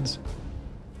of vines.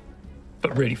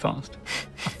 But really fast.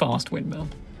 A fast windmill.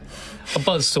 A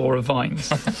buzzsaw of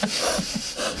vines.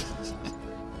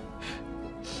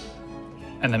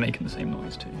 And they're making the same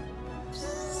noise too.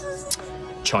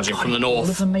 Charging from the all north.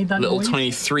 of them made that little noise? tiny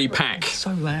 3-pack.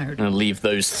 So loud. I'm going to leave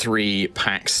those 3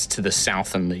 packs to the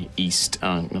south and the east.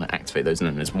 I'm going to activate those, and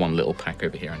then there's one little pack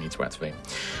over here I need to activate.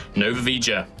 Nova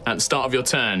Vija, at the start of your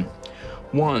turn.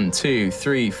 1, 2,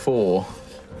 3, 4,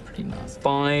 Pretty nice.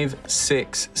 5,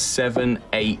 6, 7,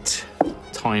 8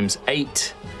 times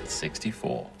 8.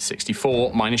 64.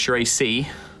 64 minus your AC,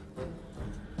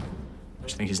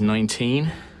 which I think is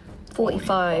 19.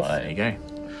 45. There you go.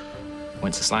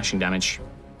 Points of slashing damage.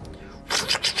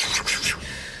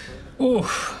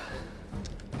 Oof.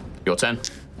 Your turn.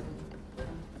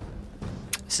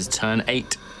 This is turn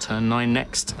 8, turn 9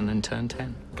 next, and then turn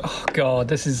 10. Oh god,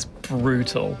 this is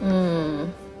brutal.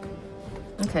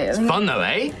 Okay, I think Fun though,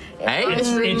 eh? Eh? It's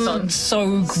really fun. It's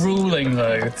so grueling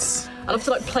though. I'd love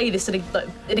to like play this in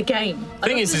a game.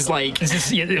 Thing is like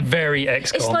This is very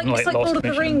XCOM, It's like Lost Lord of the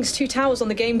Mission. Rings: Two Towers on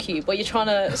the GameCube, where you're trying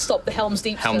to stop the Helm's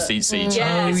Deep. Helm's Deep Siege.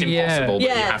 Yeah. It's Oh, yeah. impossible, but you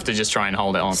Yeah. have to just try and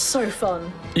hold it on. So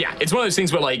fun. Yeah, it's one of those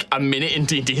things where like a minute in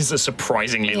D&D is a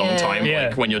surprisingly long Yeah. time. Yeah.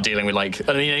 Like when you're dealing with like,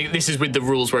 I mean, this is with the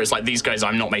rules where it's like these guys,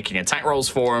 I'm not making attack rolls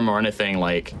for them or anything.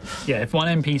 Like, Yeah, if one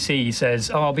NPC says,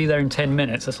 "Oh, I'll be there in 10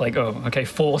 minutes," it's like, "Oh, okay,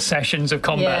 4 sessions of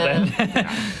combat Yeah. then."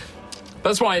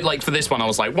 that's why like for this one I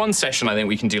was like 1 session I think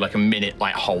we can do like a minute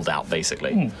like holdout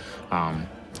basically. And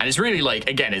And it's really like,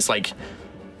 again, it's like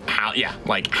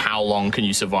how long can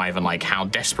you survive, and like how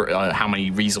desperate, how many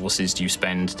resources do you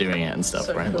spend doing it and stuff,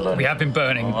 right? We have been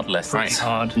burning Right.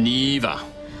 hard. Neva.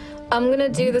 I'm gonna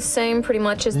do the same pretty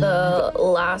much as the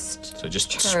last. So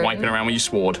just turn. swiping around with your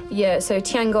sword. Yeah, so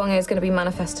Tiangong is gonna be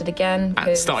manifested again. At the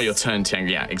because- start of your turn, Tiang.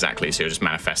 Yeah, exactly. So you'll just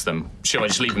manifest them. Should I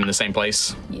just leave them in the same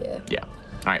place? Yeah. Yeah. All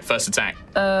right, first attack.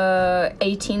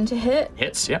 18 to hit.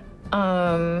 Hits, yep.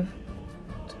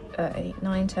 8,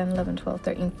 9, 10, 11, 12,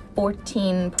 13,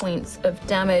 14 points of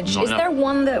damage. Not Is enough. there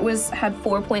one that had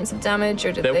 4 points of damage,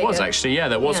 or did There they was get- actually, yeah,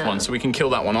 there was Yeah. one, so we can kill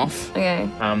that one off. Okay.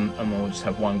 And we'll just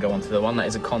have one go on to the one. That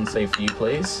is a con save for you,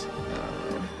 please.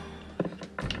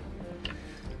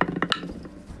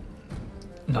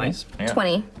 Nice. Yeah.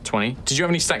 20. 20. Did you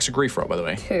have any stacks of grief rock, by the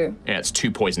way? 2. Yeah, it's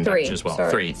 2 poison 3, damage as well.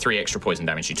 sorry. 3 extra poison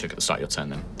damage you took at the start of your turn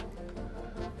then.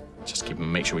 Just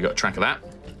make sure we got track of that.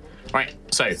 Right,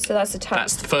 so that's attack.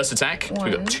 That's the first attack. So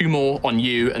we've got 1. 2 more on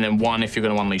you, and then 1 if you're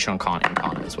going to unleash on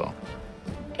Incarnate as well.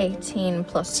 18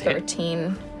 plus Hit.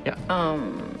 13. Yeah.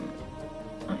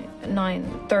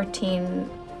 9, 13,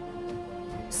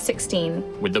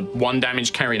 16. With the 1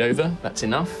 damage carried over, that's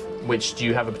enough. Which, do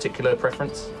you have a particular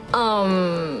preference?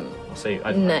 No, yeah,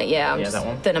 I'm Yeah, just that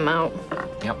one. thin them out.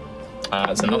 Yep.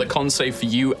 It's another con save for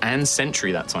you and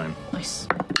Sentry that time. Nice.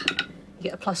 You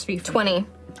get a +3 for 20.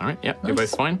 All right, yep, you're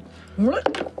both fine.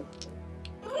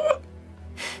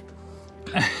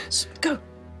 Go.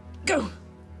 Go.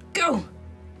 Go.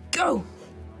 Go.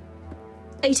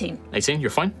 18. 18, you're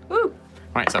fine. Woo.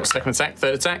 Right, so that was second attack.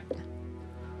 Third attack.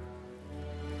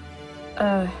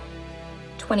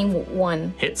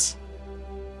 21. Hits.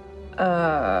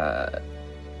 9,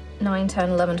 10,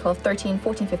 11, 12, 13,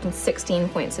 14, 15, 16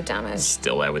 points of damage.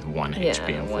 Still there with 1 Yeah,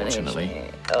 HP, 1 unfortunately.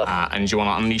 HP. Ugh. And do you want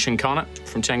to unleash Incarnate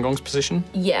from Tiangong's position?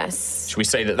 Yes. Should we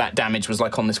say that damage was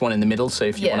like on this one in the middle? So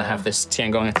if you want to Yeah. have this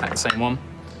Tiangong attack the same one?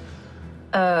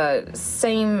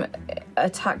 Same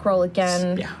attack roll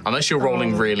again. Yeah. Unless you're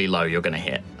rolling really low, you're going to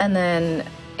hit. And then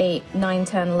 8, 9,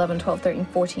 10, 11, 12, 13,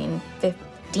 14,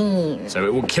 15. So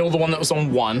it will kill the one that was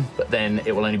on 1, but then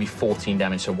it will only be 14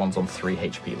 damage, so one's on 3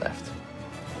 HP left.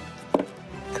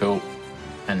 Cool.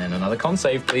 And then another con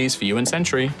save, please, for you and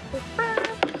Sentry.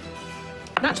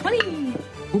 Nat 20.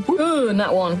 Ooh, and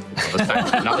that one.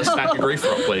 Another stack of grief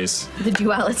rock, please. The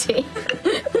duality.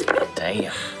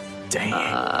 Damn.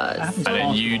 And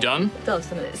then you done? It does,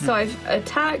 doesn't it? So I've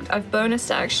attacked, I've bonus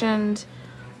actioned.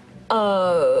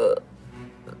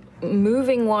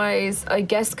 Moving wise, I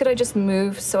guess could I just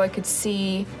move so I could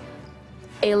see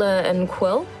Ayla and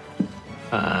Quill?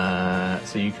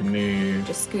 So you can move.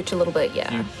 Just scooch a little bit,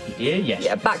 yeah. Yes.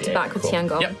 Yeah, back to back with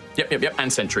Tiangong. Yep.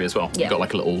 And Sentry as well. Yeah. You've got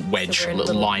like a little wedge, So we're a in a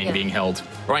little little- line yeah. being held.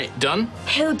 Right, done?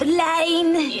 Hold the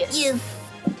line! Yes.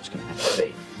 Just going to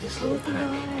activate this little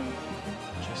pack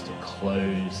just to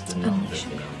close the number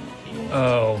thing.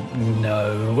 Oh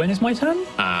no. When is my turn?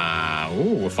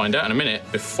 We'll find out in a minute.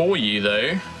 Before you,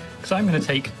 though, Because I'm going to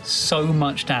take so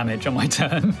much damage on my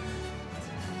turn.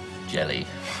 Jelly.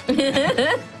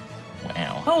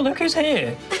 Wow. Oh, look who's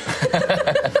here.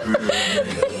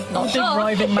 A big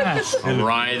writhing mass. a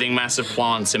writhing mass of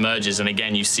plants emerges, and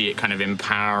again, you see it kind of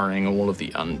empowering all of the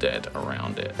undead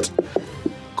around it.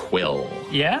 Quill.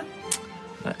 Yeah?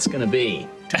 That's going to be.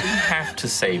 Do we have to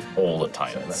save all the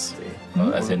Titans?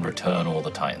 As in return all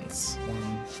the Titans?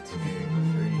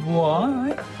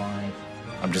 What?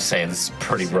 I'm just saying this is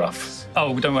pretty rough.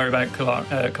 Oh, don't worry about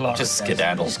Kalara. Just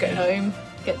skedaddle. Just go home.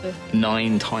 Get the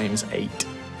 9 times 8.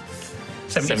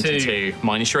 72.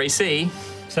 Minus your AC.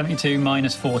 72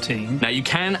 minus 14. Now, you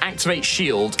can activate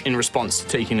shield in response to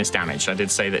taking this damage. I did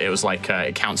say that it was like,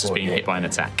 it counts as being hit by an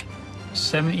attack.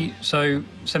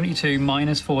 72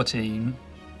 minus 14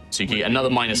 So you can get another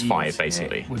minus 5,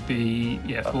 basically. would be,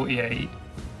 48.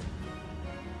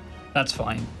 That's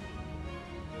fine.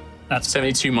 That's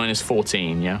 72 minus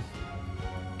 14, yeah?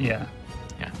 Yeah.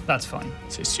 Yeah. That's fine.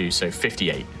 So it's 2, so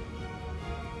 58.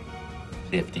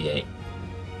 58.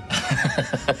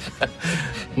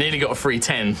 Nearly got a free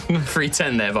 10. Free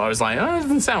 10 there, but I was like, oh, that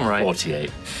doesn't sound right.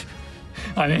 48.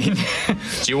 I mean,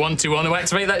 Do you want to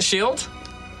activate that shield?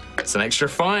 It's an extra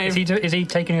 5. is he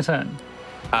taking a turn?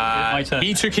 My turn.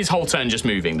 He took his whole turn just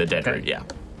moving the dead Okay. route, yeah.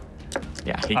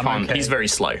 Yeah, he I'm can't. okay. He's very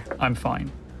slow. I'm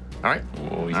fine. All right.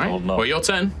 Oh, he's All right. holding on. Well, your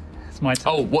turn. It's my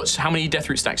turn. Oh, how many death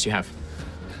root stacks do you have?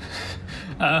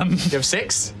 You have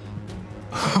 6?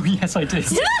 Oh, yes, I did.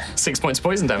 6 points of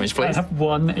poison damage, I please. have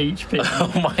 1 HP.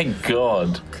 Oh my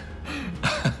god.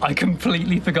 I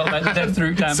completely forgot that death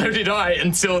root damage. So did I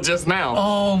until just now.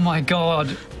 Oh my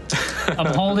god.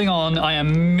 I'm holding on. I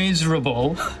am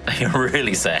miserable. You're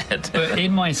really sad. But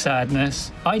in my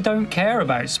sadness, I don't care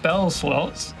about spell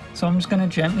slots. So I'm just going to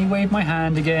gently wave my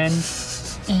hand again.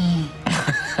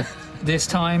 This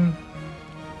time,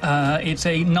 it's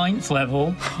a 9th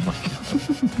level.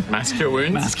 Mass Cure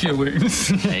Wounds. Mass Cure Wounds.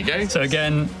 There you go. So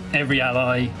again, every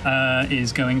ally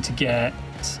is going to get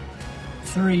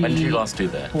 3. When did you last do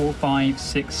that? 4, 5,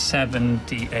 6, 7,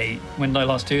 D8. When did I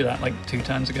last do that? Like 2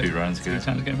 turns ago? 2 rounds ago. 2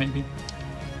 turns ago, maybe.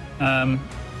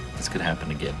 This could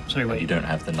happen again. Sorry, wait. You don't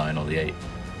have the 9 or the 8.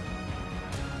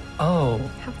 Oh,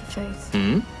 Have the faith.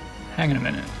 hang on a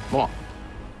minute. What?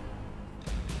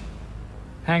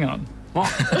 Hang on. What?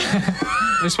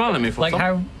 Are you smiling at me for Like, something?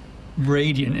 how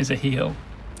radiant is a heal?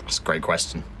 That's a great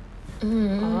question.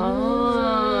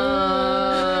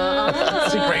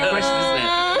 That's a great question, isn't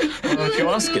it? Why don't you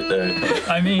ask it,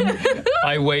 though? I mean,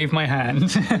 I wave my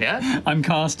hand. Yeah? I'm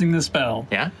casting the spell.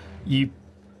 Yeah? You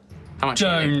How much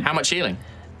Don't. healing? How much healing?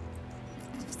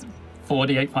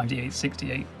 4d8, 5d8,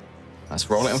 6d8. Let's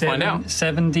roll it and find out.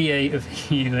 7d8 of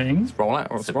healing. Roll it.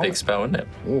 It's a big spell, isn't it?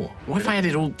 Ooh. What if I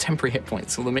added all temporary hit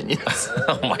points, all the minions?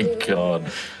 Oh my god.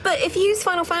 But if you use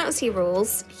Final Fantasy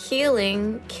rules,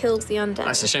 healing kills the undead.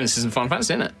 That's a shame this isn't Final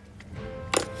Fantasy, isn't it?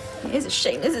 It is a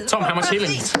shame. This is Tom, how much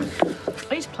healing?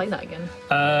 I need to play that again.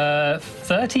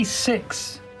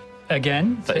 36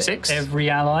 again. for 36? Every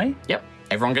ally. Yep.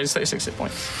 Everyone gets 36 hit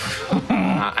points.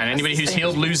 And anybody who's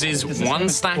healed loses This is 1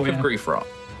 good stack for of you. grief rot.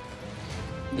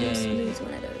 Yay. Lose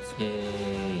one of those.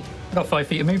 Yay. I got 5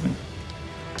 feet of movement.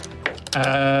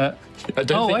 I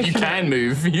don't Oh, think you actually- can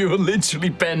move. You're literally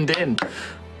penned in.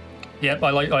 Yep,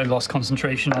 I lost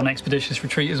concentration on Expeditious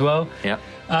Retreat as well. Yeah.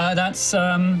 That's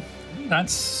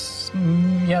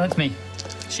me.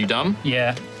 Is you done?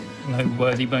 Yeah, no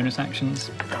worthy bonus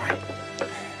actions.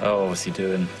 Oh, what's he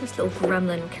doing? This little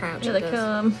gremlin crouch. Here they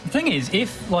come. The thing is,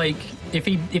 if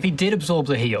he did absorb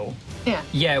the heal,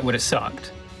 Yeah, it would have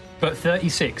sucked. But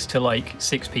 36 to like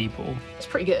 6 people, it's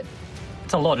pretty good.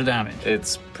 it's a lot of damage.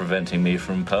 It's preventing me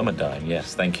from permadying.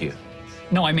 Yes, thank you.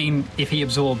 No, I mean if he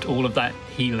absorbed all of that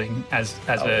healing as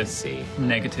I a see.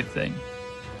 negative thing.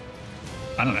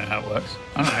 I don't know how it works.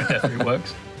 I don't know how definitely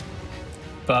works.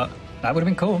 But that would have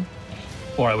been cool.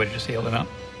 Or I would have just healed him up.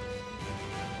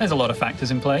 There's a lot of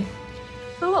factors in play.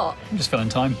 A lot. I'm just filling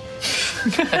time.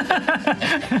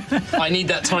 I need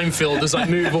that time filled as I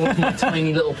move all of my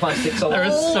tiny little plastic There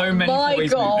are solids. so many my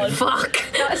boys God. moving. Fuck.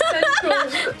 That's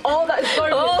central. Oh, that is so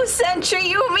good. Oh, Sentry,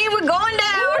 you and me, we're going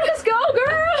down. Let's go,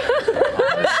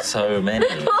 girl. There's so many. I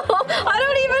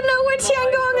don't even know where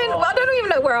Tiangong and I don't even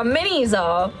know where our minis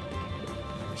are.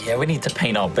 Yeah, we need to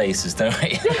paint our bases, don't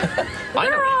we?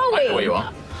 Where are I know we? where you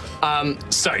are.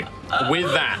 So, with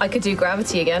that, I could do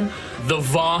gravity again. the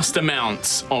vast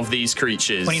amounts of these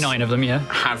creatures 29 of them, yeah.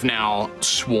 have now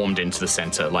swarmed into the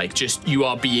center. Like, just you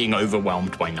are being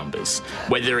overwhelmed by numbers.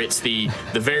 Whether it's the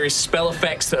various spell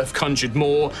effects that have conjured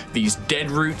more, these dead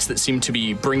roots that seem to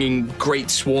be bringing great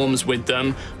swarms with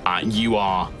them, you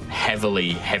are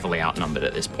heavily outnumbered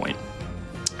at this point.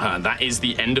 That is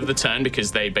the end of the turn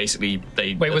because they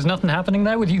Wait, was nothing happening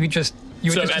there? You were just So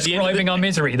at the end of describing the- our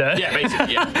misery there? Yeah,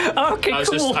 basically, yeah. Okay,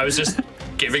 I was just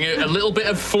giving it a little bit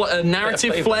of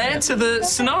narrative flavor, flair yeah. to the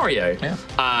scenario. Yeah.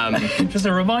 Just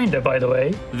a reminder, by the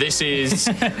way. This is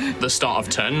the start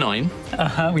of turn 9.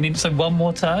 We need to say one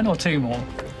more turn or 2 more?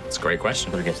 It's a great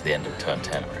question. We'll get to the end of turn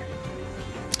 10 already.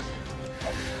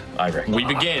 I reckon. We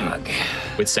begin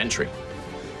with Sentry.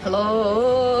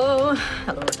 Hello.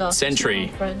 Hello, dark Sentry.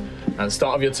 friend. At the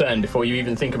start of your turn, before you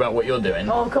even think about what you're doing.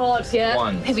 Oh God, yeah.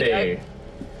 1, Here we 2, go.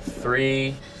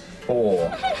 3, 4,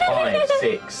 5,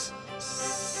 6,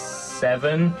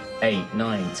 7, 8,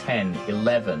 9, 10,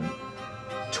 11,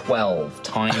 12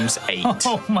 times 8.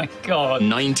 Oh my god.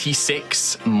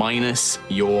 96 minus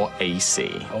your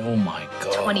AC. Oh my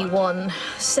god. 21,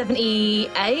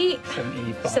 78,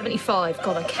 75. 75.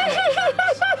 God, I can't.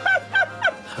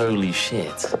 Holy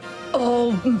shit.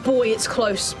 Oh boy, it's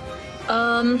close.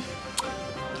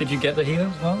 Did you get the heal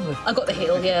as well? I got the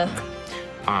heal, yeah.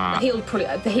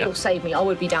 The heal saved me. I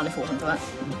would be down if it wasn't for that.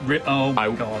 Oh my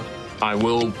I- god. I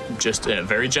will just a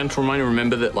very gentle reminder.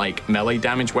 Remember that like melee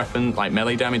damage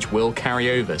will carry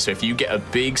over. So if you get a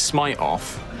big smite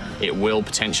off, it will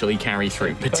potentially carry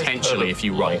through. Potentially, if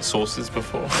you roll. Sources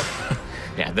before.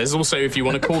 Yeah. There's also if you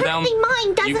want to cool down.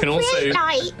 You can also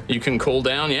you can cool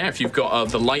down. Yeah. If you've got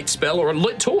the light spell or a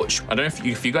lit torch. I don't know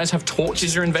if you guys have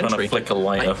torches in your Trying inventory. to flick a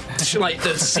lighter. Like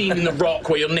the scene in The Rock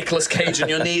where you're Nicolas Cage on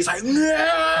your knees, like,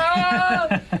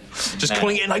 no! Just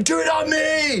calling it in, like, do it on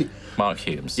me! Mark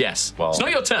Humes. Yes. Well, it's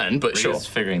not your turn, but sure. Just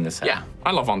figuring this out. Yeah,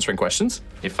 I love answering questions.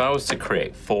 If I was to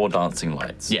create 4 dancing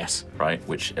lights. Yes. Right,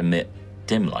 which emit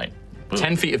dim light.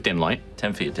 10 feet of dim light.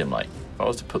 10 feet of dim light. If I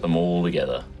was to put them all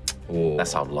together,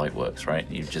 that's how light works, right?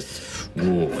 You just.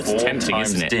 It's 4 tempting,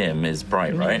 times isn't it? dim is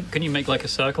bright, right? Can you make like a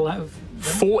circle out of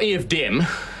 40 of dim.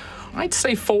 I'd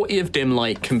say 40 of dim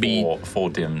light can be. 4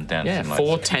 dim dancing lights.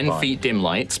 4 10 feet dim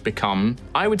lights become,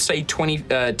 I would say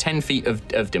 10 feet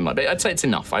of dim light. But I'd say it's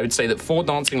enough. I would say that 4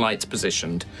 dancing lights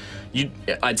positioned,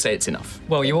 I'd say it's enough.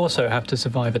 Well, you also have to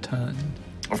survive a turn.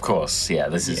 Of course, yeah.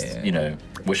 This is,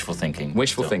 wishful thinking.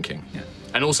 Wishful thinking. Yeah.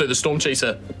 And also the Storm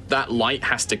Chaser, that light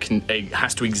has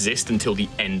to exist until the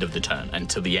end of the turn,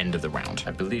 until the end of the round.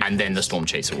 I believe. And then the Storm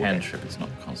Chaser will. Cantrip is not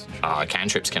concentration.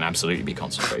 Cantrips can absolutely be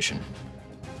concentration.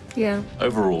 Yeah.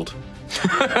 Overruled.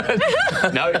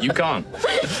 No, you can't.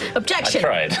 Objection.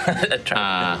 I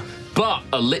tried. But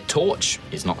a lit torch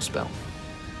is not a spell.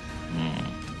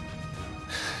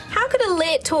 How could a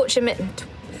lit torch emit?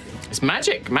 It's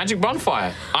magic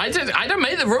bonfire. I don't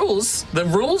make the rules. The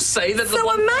rules say that. So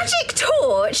a magic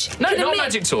torch? No, can not emit... a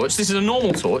magic torch. This is a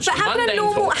normal torch. But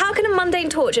how can a mundane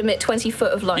torch emit 20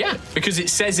 foot of light? Yeah, because it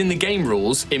says in the game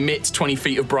rules, emits 20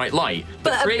 feet of bright light.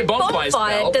 But the create a bonfire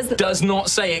spell doesn't... does not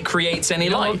say it creates any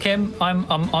light. Kim, I'm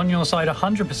on your side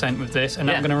 100% with this,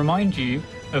 and I'm going to remind you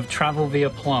of travel via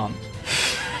plant.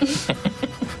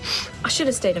 I should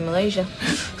have stayed in Malaysia.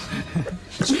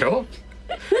 Sure.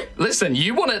 Listen,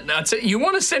 you want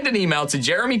to send an email to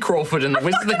Jeremy Crawford and the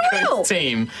Wizard of the Coast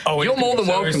team. Oh, you're more than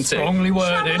welcome to. Strongly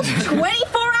worded.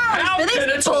 24 hours for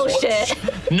this bullshit.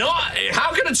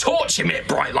 How can a torch emit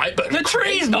bright light? But The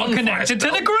tree's not connected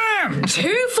to the ground.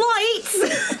 2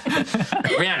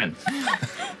 flights. Rhiannon.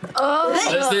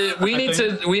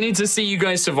 We need to see you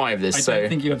guys survive this. I don't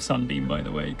think you have Sunbeam, by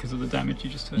the way, because of the damage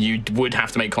you just took. You would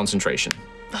have to make concentration.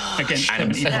 Against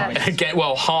And 75. again,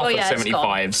 well, half of it's 75,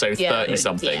 gone. so 30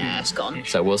 something. Yeah, it's gone.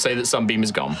 So we'll say that Sunbeam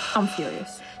is gone. I'm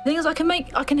furious. The thing is, I can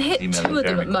hit Email 2 of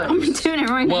them at Jeremy. most. Doing it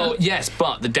right now. Well, yes,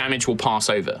 but the damage will pass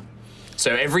over.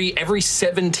 So every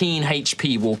 17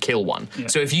 HP will kill one. Yeah.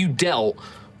 So if you dealt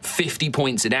 50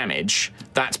 points of damage,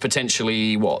 that's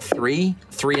potentially, what, 3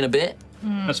 and a bit?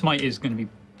 That smite is going to be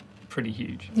pretty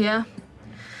huge. Yeah.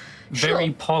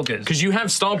 Very poggers. Because you have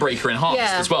Starbreaker enhanced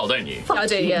Yeah. as well, don't you? I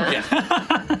do,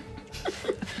 yeah.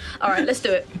 All right, let's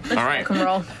do it. Let's All right. rock and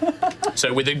roll.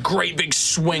 So with a great big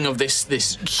swing of this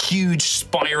huge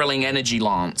spiraling energy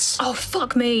lance. Oh,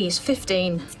 fuck me. It's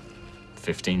 15.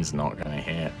 15's not going to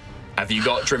hit. Have you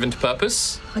got Driven to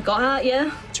Purpose? I got that, yeah.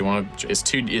 Do you want to? Is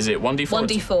it 1d4?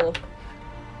 1d4.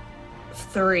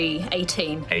 3,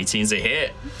 18. 18's a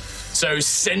hit. So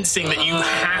sensing that you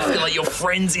have to, like, your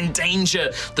friend's in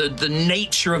danger, the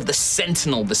nature of the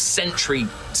sentinel, the sentry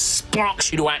sparks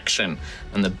you to action,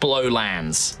 and the blow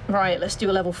lands. Right, let's do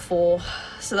a level 4.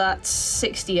 So that's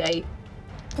 68.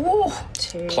 Ooh,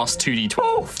 2. Plus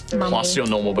 2d12. Plus your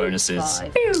normal bonuses.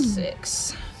 5,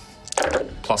 6.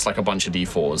 Plus like a bunch of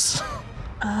d4s.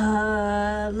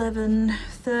 11,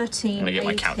 13, I'm gonna get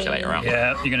my 18, calculator out.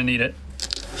 Yeah, you're going to need it.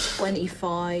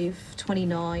 25,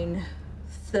 29,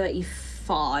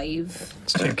 35.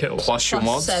 It's 2 kills. Plus your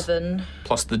Plus mods. 7,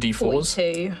 Plus the d4s.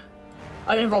 42.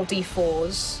 I don't roll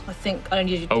d4s. I think I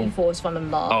only do d4s if I'm in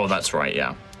mark. Oh, that's right,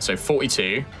 yeah. So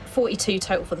 42 42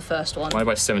 total for the first one. divided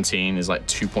by 17 is like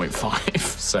 2.5.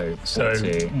 So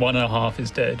 42 1.5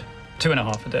 is dead.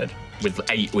 2.5 are dead. with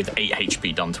 8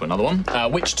 HP done to another one.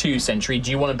 Which 2 sentry? Do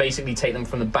you want to basically take them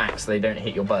from the back so they don't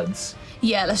hit your buds?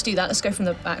 Yeah, let's do that. Let's go from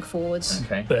the back forwards.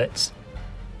 Okay. But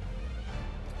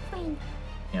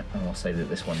Yeah, and I'll say that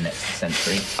this one next to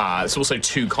sentry. It's also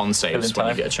 2 con saves when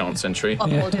you get a chance sentry.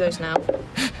 I'll do those now.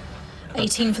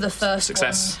 18 for the first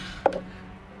Success. one.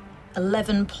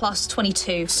 11 plus 22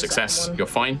 for the Success. second one. You're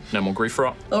fine. No more grief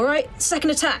rot. All right, second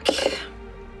attack.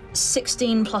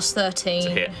 16 plus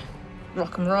 13. Hit.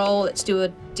 Rock and roll. Let's do a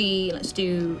D. Let's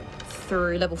do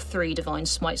level 3 divine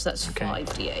smite. So that's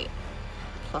 5d8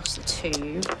 plus the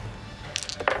 2.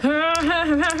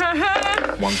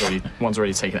 One's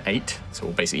already taken 8, so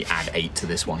we'll basically add 8 to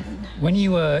this one. when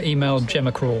you emailed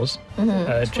Gemma Craws,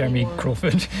 Jeremy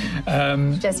Crawford,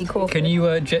 Jesse Crawford. can you,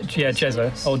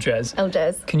 Jezza, old Jez,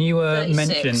 Jez. can you 36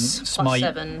 mention plus smite,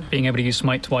 7. being able to use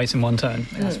smite twice in one turn?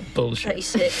 That's bullshit.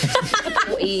 36,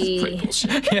 40,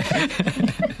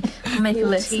 I'll make a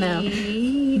list now.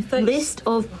 30, List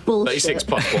of bullshit. 36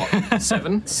 plus what?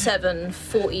 7? 7,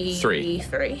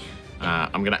 43.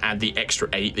 I'm going to add the extra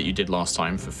 8 that you did last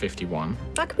time for 51.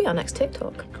 That could be our next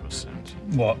TikTok.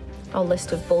 What? Our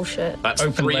list of bullshit. That's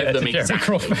Open 3 of letter them to Jeremy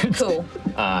exactly. Crawford. Cool.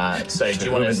 So do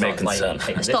you want to start like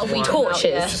take this Start one?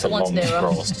 torches. a The ones long near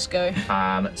scroll. us. Just go.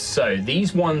 So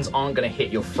these ones aren't going to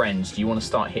hit your friends. Do you want to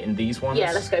start hitting these ones?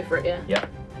 Yeah, let's go for it. Yeah. Yep.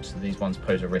 So these ones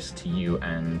pose a risk to you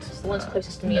and The ones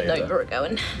closest to me and Nova. Nova are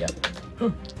going.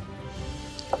 Yep.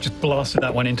 Just blasted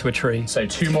that one into a tree. So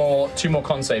two more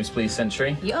con saves, please,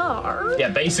 Sentry. Yar. Yeah,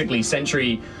 basically,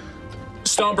 Sentry,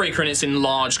 Starbreaker in its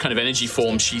enlarged kind of energy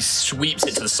form, she sweeps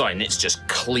it to the side and it's just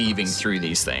cleaving through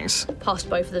these things. Passed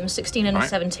both of them. 16 and a Right.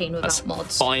 17 without That's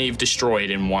mods. 5 destroyed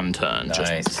in one turn,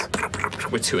 Nice.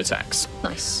 just with 2 attacks.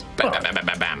 Nice. Bam, bam, bam, bam,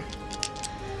 bam, bam.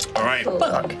 All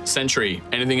right, Sentry,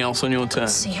 anything else on your turn?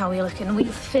 See how we're looking.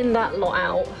 We've thinned that lot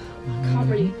out. I can't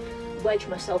really wedge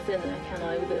myself in there, can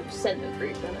I? With a centre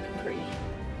group, they're looking pretty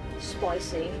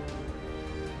spicy.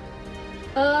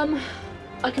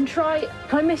 I can try.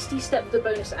 Can I Misty Step with the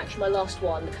bonus action, my last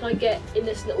one? Can I get in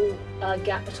this little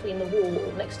gap between the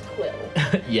wall next to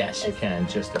Quill? Yes, you can,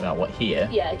 just about what here?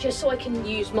 Yeah, just so I can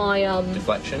use my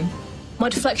Deflection? my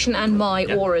deflection and my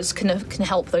auras can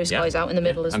help those Yeah. guys out in the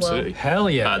middle as Absolutely. Hell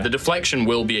yeah. The deflection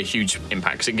will be a huge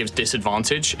impact because it gives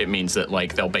disadvantage. It means that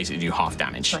like they'll basically do half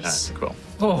damage. Nice. Cool.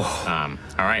 Oh,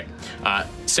 All right.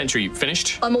 Sentry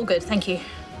finished. well. I'm all good, thank you.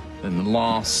 Then the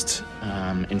last.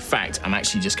 In fact, I'm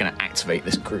actually just going to activate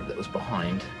this group that was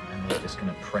behind, and they're just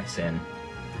going to press in.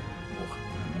 Oh,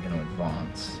 and they're going to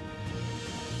advance.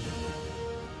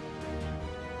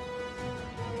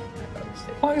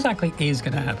 what exactly is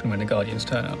going to happen when the Guardians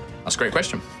turn up? That's a great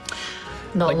question.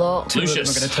 Not a lot. Two of them are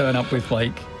Lucius. going to turn up with,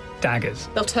 like, daggers.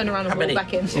 They'll turn around and roll many?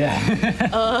 back in.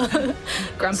 Yeah.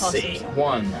 Grandpa's. See.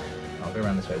 1. I'll go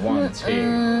around this way. 1,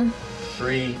 2,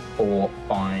 3, 4,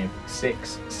 5,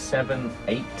 6, 7,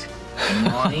 8,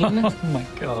 9, Oh my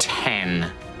god.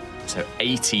 10. So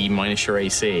 80 minus your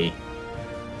AC.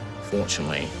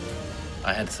 Fortunately,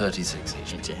 I had 36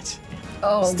 each. you did.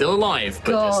 Oh, Still alive,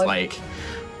 but just God. like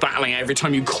battling every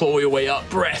time you claw your way up,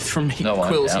 breath from No, I'm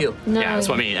Quill's down. heel. No. Yeah, that's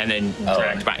what I mean. And then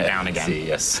dragged back down again. See,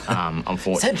 yes.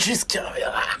 Unfortunately.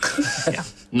 Yeah.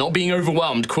 Not being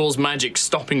overwhelmed, Quill's magic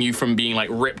stopping you from being like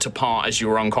ripped apart as you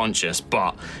were unconscious,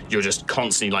 but you're just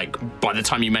constantly like, by the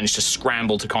time you manage to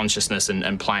scramble to consciousness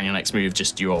and plan your next move,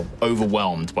 just you're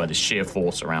overwhelmed by the sheer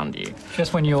force around you.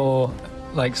 Just when you're,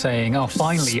 like, saying, oh,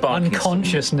 finally, Sparking.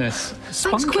 unconsciousness.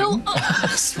 Thanks, Quill.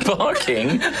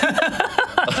 Sparking.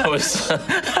 I was.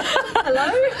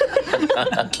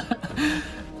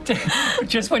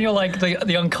 Just when you're like,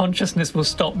 the unconsciousness will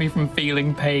stop me from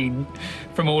feeling pain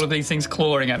from all of these things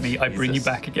clawing at me, I bring you Jesus.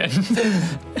 back again.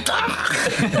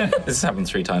 This has happened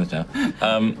 3 times now.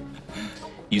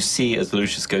 You see as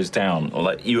Lucius goes down, or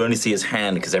like you only see his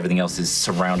hand because everything else is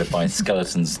surrounded by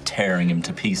skeletons tearing him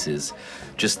to pieces.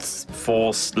 Just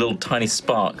 4 little tiny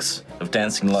sparks of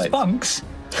dancing light. Bunks.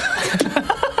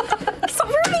 Stop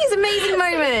ruining his amazing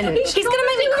moment. He's gonna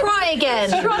make me cry again.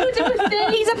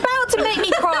 He's about to make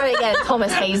me cry again,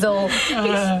 Thomas Hazel.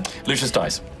 Lucius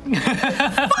dies.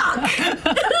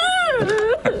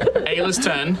 Ayla's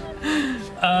turn.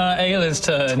 Ayla's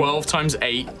turn. 12 times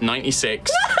 8,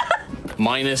 96.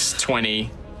 Minus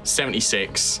 20,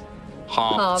 76.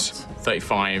 Halved, Halved.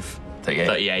 35,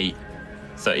 38.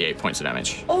 38 points of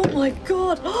damage. Oh my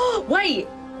god. Wait.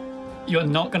 You're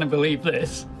not going to believe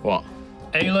this. What?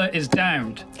 Ayla is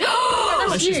downed.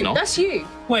 That's she's you. not. That's you.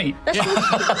 Wait, That's you.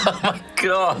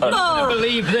 God. I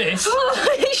believe this.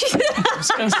 I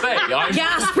was going to say,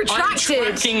 Gasp, I'm retracted.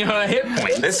 tracking her hit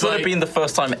points. This would have been the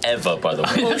first time ever, by the way.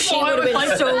 Oh, she would have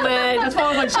been so mad.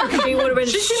 She would have been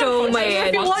so If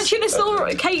mad. you're watching this, all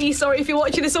right. Katie, sorry. If you're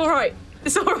watching this, all right.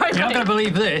 It's all right. You're not mate. going to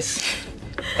believe this.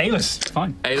 Ayla's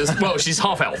fine. Well, she's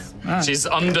half health. She's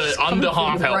under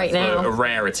half health right now. for a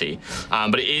rarity.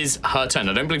 But it is her turn.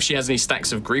 I don't believe she has any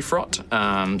stacks of grief rot.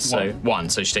 So one.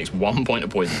 So she takes 1 point of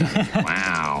poison damage.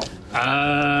 Wow.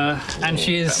 And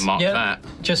she is better mark that.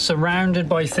 just surrounded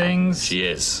by things. She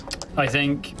is. I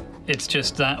think it's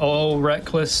just that all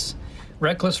reckless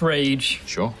rage.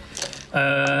 Sure.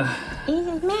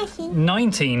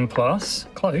 19 plus,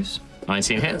 close.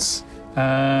 19 hits.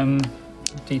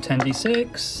 D10,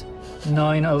 D6,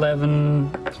 9, 11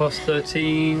 plus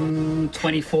 13,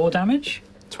 24 damage.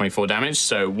 24 damage.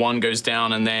 So 1 goes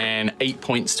down and then 8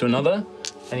 points to another.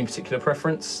 Any particular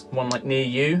preference? One like near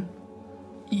you?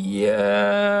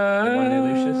 Yeah. One near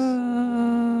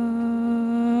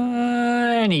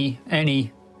Lucius?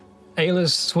 Any.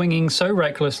 Ayla's swinging so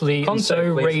recklessly and so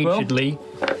Contact, please, Will. ragedly.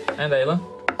 And Ayla.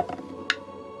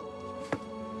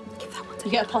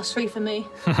 You get a +3 for me.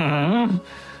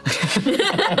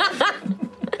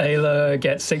 Ayla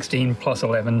gets 16 plus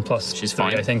 11 plus She's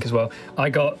 3, fine. I think, as well. I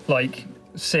got, like,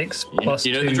 6 plus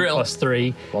you know 2 the drill. plus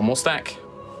 3. One more stack.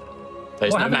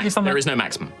 There's What no happens if I'm there at- is no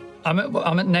maximum. I'm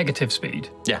at negative speed.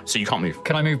 Yeah, so you can't move.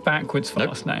 Can I move backwards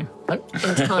fast now? Nope.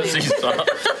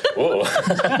 Whoa.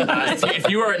 If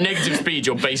you are at negative speed,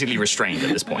 you're basically restrained at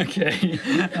this point. Okay.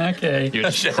 Okay.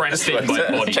 You're just pressed in by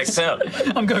bodies. Checks out.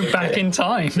 I'm going back in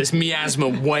time. This miasma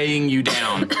weighing you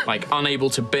down, like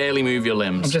unable to barely move your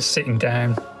limbs. I'm just sitting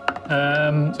down.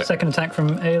 Second attack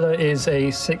from Ayla is a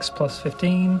 6 plus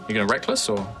 15. You're going to reckless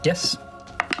or? Yes.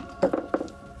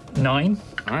 9.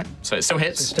 All right, so it still It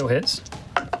hits. still hits.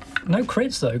 No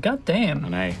crits though. God damn. I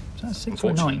know. Is that 6 or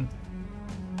Unfortunately. 9?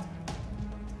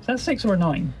 Is that 6 or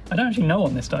 9? I don't actually know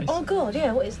on this dice. Oh god,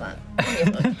 yeah, what is that?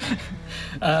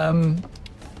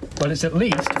 Well, it's at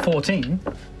least 14.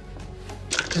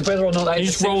 Because whether or not that You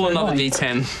is just a 6 roll or a another 9,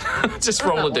 d10. Just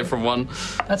roll a different one.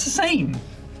 That's the same.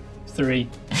 3.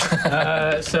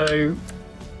 So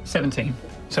 17.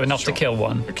 So enough to kill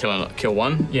one. Kill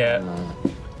one. Yeah.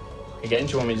 Again,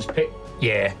 do you want me to just pick?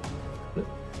 Yeah.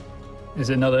 Is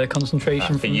it another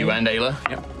concentration For you and Ayla.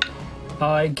 Yep.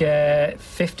 I get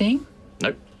 15.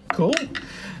 Nope. Cool.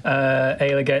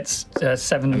 Ayla gets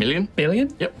 7 million?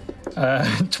 billion.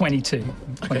 Yep. 22.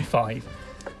 25.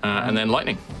 And then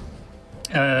lightning.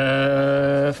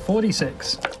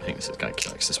 46. I think this is going to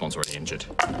kill because this one's already injured.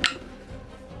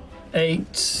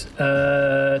 8,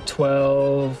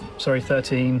 12, sorry,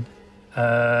 13,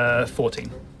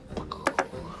 14.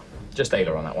 Just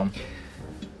Ayla on that one.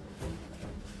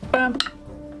 Bam.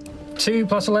 2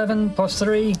 plus 11 plus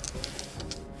 3,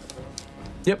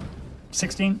 Yep.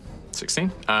 16.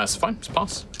 16. It's fine. It's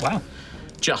pass. Wow.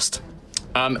 Just.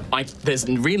 There's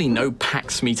really no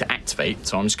packs for me to activate,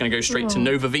 so I'm just going to go straight to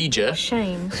Nova Vija.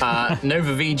 Shame.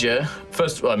 Nova Vija.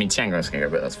 First, well, I mean, Tiango's going to go,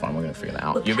 but that's fine. We're going to figure that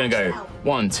out. You're going to go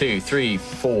 1, 2, 3,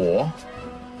 4,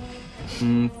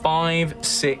 5,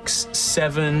 6,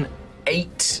 7,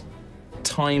 8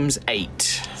 times 8.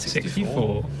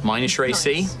 64. Minus your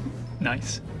AC.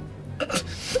 Nice.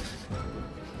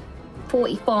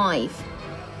 45.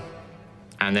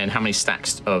 And then how many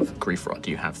stacks of Grief Rot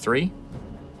do you have? 3?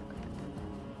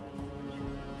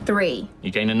 3.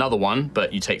 You gain another one,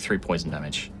 but you take 3 poison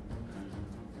damage.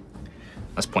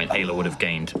 That's the point Ayla would have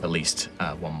gained at least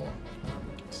one more.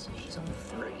 She's on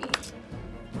 3.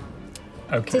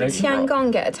 Okay. Did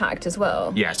Tiangong get attacked as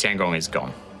well? Yeah, Tiangong is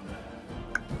gone.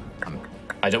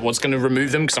 I don't. What's going to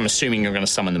remove them? Because I'm assuming you're going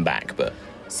to summon them back. But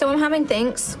So I'm having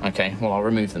thinks. okay, well I'll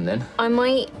remove them then. I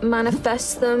might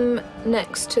manifest them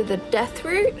next to the death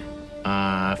root.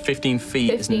 15 feet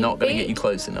is 15 not going to get feet? you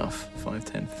close enough. 5,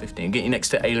 10, 15. Get you next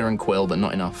to Ayla and Quill, but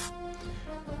not enough.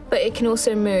 But it can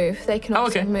also move. They can Oh,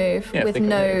 also okay. move Yeah, with they can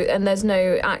no, move. and there's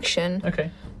no action. Okay.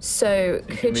 So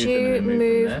could move them you and then move them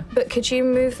move? there. But could you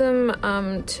move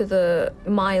them to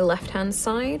my left hand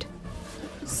side?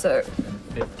 So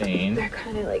 15. they're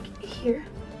kind of like here.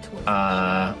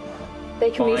 They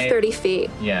can move 5. 30 feet.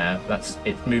 Yeah,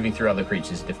 it's moving through other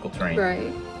creatures, difficult terrain.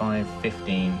 Right. 5,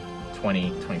 15, 20,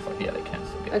 25. Yeah, they can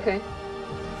still get Okay.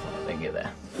 They can get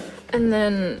there. And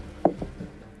then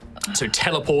So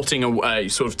teleporting,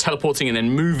 sort of teleporting and then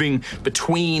moving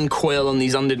between Quill and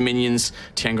these undead minions,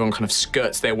 Tiangong kind of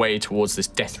skirts their way towards this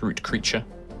Deathroot creature.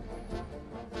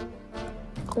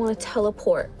 I want to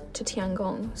teleport to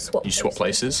Tiangong. Swap. You swap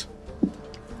places.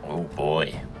 Oh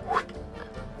boy.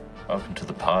 Welcome to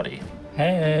the party.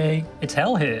 Hey, it's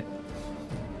hell here.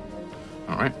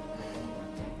 All right.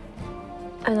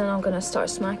 And then I'm gonna start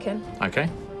smacking. Okay.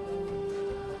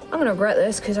 I'm gonna regret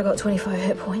this because I got 25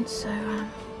 hit points. So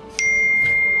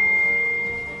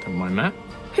Don't mind that.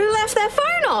 who left their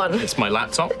phone on? It's my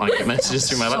laptop. I get messages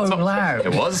through my So laptop. loud.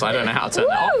 It was. I don't know how to turn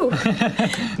that Woo!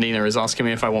 off. Nina is asking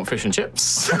me if I want fish and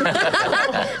chips.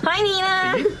 Hi,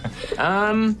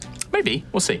 Nina. Maybe.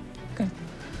 We'll see. Okay.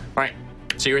 Right.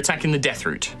 So you're attacking the death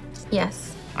root.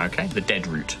 Yes. Okay. The dead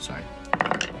root. Sorry.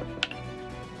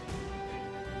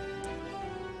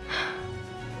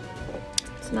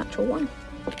 It's a natural one.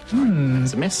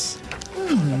 It's a miss.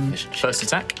 First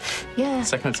attack. Yeah.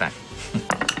 Second attack.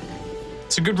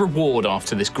 It's a good reward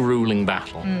after this grueling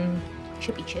battle.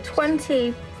 Chippy chips.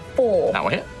 24. That will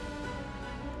hit.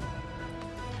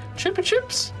 Chipper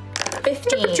chips.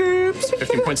 15.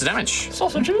 15 points of damage.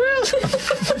 Sausages.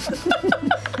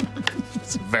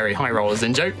 It's a very high roll, as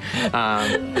in joke.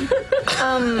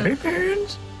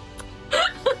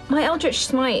 My Eldritch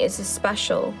Smite is a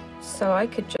special, so I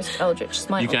could just Eldritch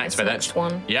Smite. You can on this activate that. next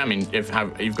one. Yeah, I mean,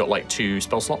 you've got like 2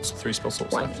 spell slots, 3 spell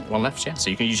slots One. left. 1 left, yeah. So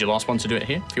you can use your last one to do it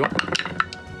here if you want.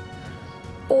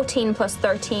 14 plus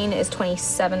 13 is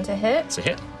 27 to hit. It's a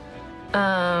hit.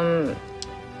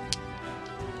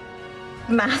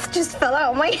 Math just fell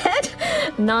out of my head.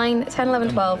 9, 10, 11,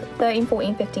 12, 13,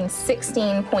 14, 15,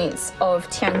 16 points of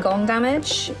Tiangong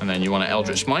damage. And then you want an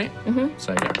Eldritch Smite.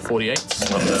 So yeah, 48.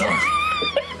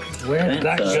 Where did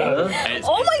that go? It's,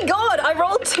 Oh my god, I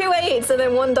rolled 2 8s and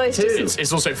then 1 dice.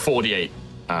 it's also 48,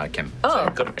 Kim.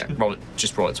 Oh. So, yeah, roll it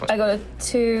twice. I got a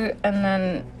 2 and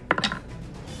then.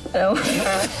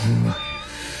 Oh.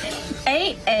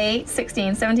 8,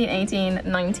 16, 17, 18,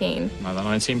 19. Another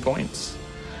 19 points.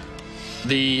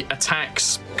 The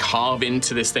attacks carve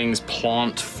into this thing's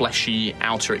plant, fleshy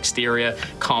outer exterior,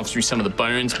 carve through some of the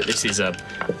bones, but this is a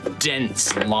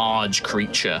dense, large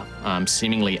creature,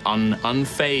 seemingly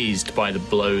unfazed by the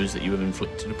blows that you have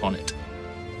inflicted upon it.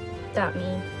 That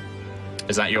me.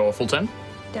 Is that your full turn?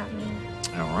 That me.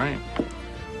 All right.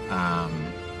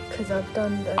 Because I've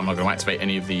done the. I'm not going to activate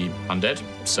any of the undead,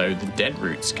 so the dead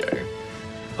roots go.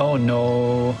 Oh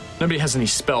no. Nobody has any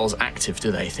spells active,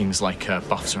 do they? Things like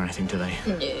buffs or anything, do they?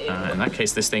 No. In that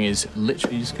case, this thing is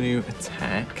literally just going to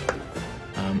attack.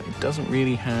 It doesn't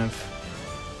really have...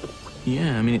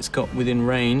 Yeah, I mean, it's got within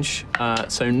range.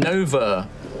 So Nova,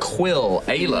 Quill,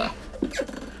 Ayla.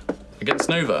 Against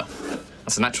Nova.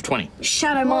 That's a natural 20.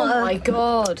 Shadow Martyr. Oh my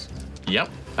god. Yep.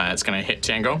 It's going to hit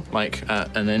Tiangong,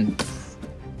 and then...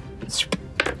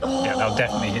 Yeah, that'll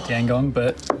definitely hit Tiangong,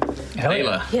 but hell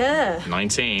Ayla. Yeah.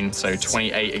 19, so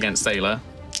 28 against Ayla.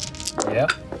 yeah.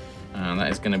 And that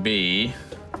is going to be...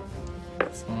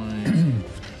 5...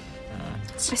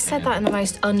 I said that in the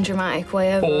most undramatic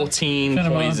way ever. 14 Shadow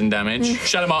Martyr. poison damage.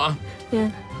 Shadow Martyr.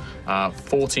 Yeah.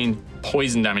 14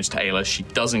 poison damage to Ayla. She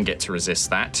doesn't get to resist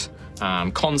that.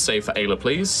 Con save for Ayla,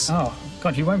 please. Oh,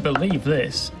 God, you won't believe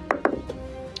this.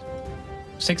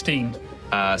 16.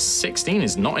 16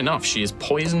 is not enough. She is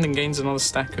poisoned and gains another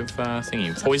stack of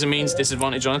thingy. Poison means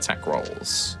disadvantage on attack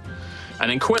rolls. And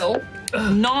then Quill,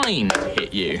 9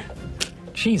 hit you.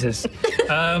 Jesus.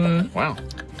 Wow.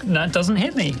 That doesn't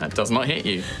hit me, That does not hit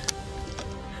you.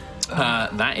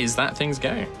 That is that thing's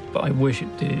go. but I wish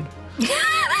it did.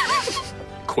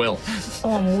 Quill.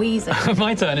 Oh, I'm wheezing.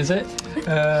 My turn, is it?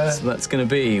 So that's going to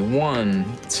be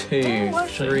 1, 2,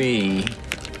 3,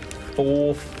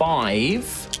 4,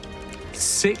 5,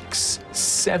 6,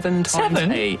 7 times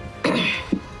 7? 8.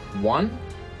 1,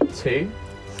 2,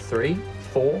 3,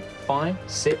 4, 5,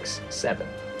 6, 7.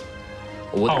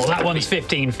 Oh, that one's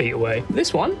 15 feet away.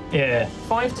 This one, Yeah.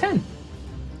 5, 10.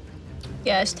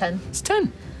 Yeah, it's 10. It's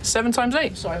 10. 7 times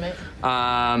 8. Sorry, mate.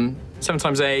 7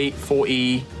 times 8,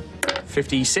 40,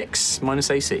 56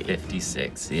 minus AC.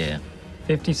 56, yeah.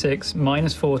 56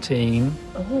 minus 14.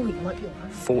 Oh, you might be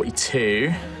alright.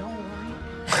 42.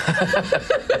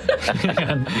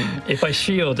 And if I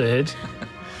shielded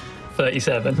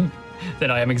 37,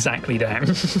 then I am exactly down.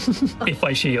 If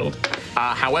I shield.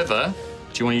 However,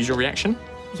 do you want to use your reaction?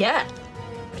 Yeah.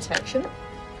 Protection.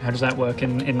 How does that work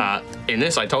in In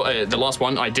this, I told the last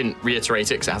one. I didn't reiterate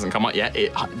it because it hasn't come up yet.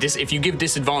 If you give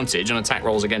disadvantage on attack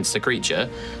rolls against a creature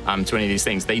to any of these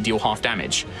things, they deal half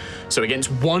damage. So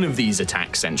against one of these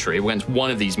attacks, Sentry, against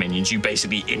one of these minions, you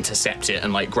basically intercept it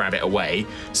and like grab it away.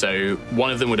 So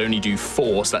one of them would only do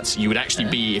 4. So that's you would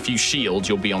actually be, if you shield,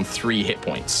 you'll be on 3 hit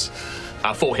points,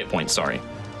 4 hit points. Sorry.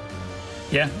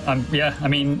 Yeah, I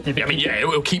mean, if it it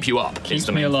will keep you up.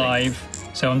 keeps me alive,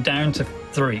 so I'm down to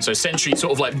 3. So Sentry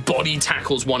sort of like body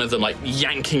tackles one of them, like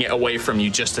yanking it away from you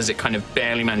just as it kind of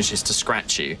barely manages to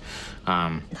scratch you.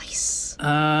 Nice.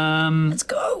 Let's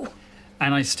go.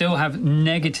 And I still have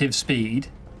negative speed.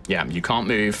 Yeah, you can't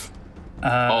move.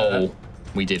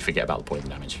 We did forget about the poison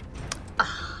damage.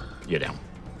 You're down.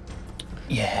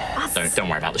 Yeah. Don't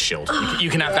worry about the shield. You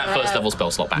can have that first level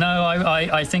spell slot back. No,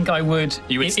 I think I would.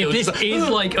 You would if still this just- is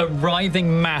like a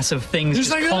writhing mass of things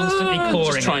just like, constantly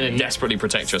clawing just trying at to me, desperately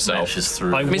protect yourself. Smashes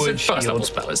through. I I mean, it's a would first level shield.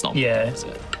 spell, it's not. Yeah. Is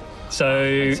it?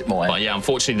 So But yeah,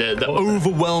 unfortunately, the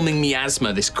overwhelming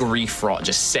miasma, this grief rot,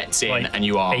 just sets in, like and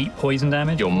you are 8 poison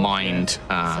damage. your mind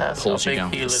pulls you big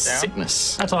down. healer down?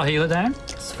 Sickness. That's our healer down.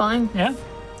 It's fine. Yeah,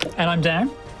 and I'm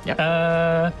down. Yep.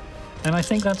 And I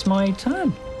think that's my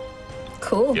turn.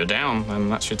 Cool. You're down,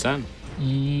 and that's your turn.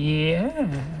 Yeah.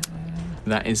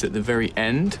 That is at the very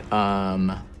end.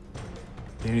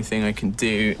 The only thing I can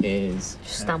do is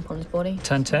Stamp on his body.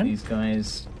 Turn 10. these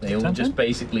guys. They all Turn just 10?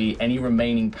 basically any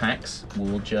remaining packs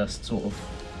will just sort of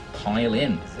pile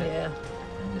in. Yeah.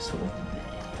 And just sort of.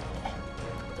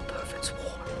 Perfect swarm.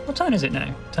 What time is it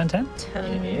now? Turn 10? 10.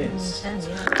 It is. 10,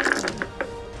 yeah.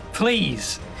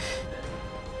 Please.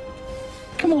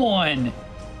 Come on.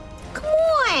 Come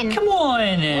on! Come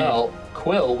on. Well,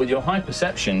 Quill, with your high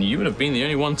perception, you would have been the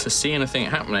only one to see anything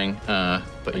happening.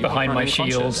 But you Behind are my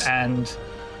unconscious. shield and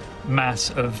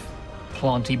mass of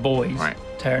planty boys. Right.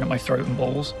 tearing at my throat and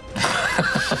balls.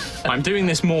 I'm doing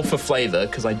this more for flavour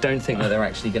because I don't think that they're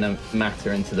actually going to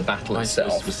matter into the battle Why so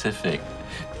itself. specific?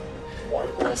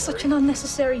 That's such an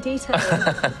unnecessary detail.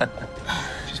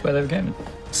 Just where they were going.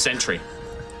 Sentry.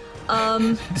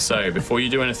 So before you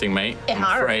do anything, mate, I'm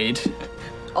Yeah. afraid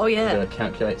Oh I'm yeah. going to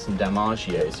calculate some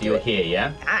damagios. So you're here,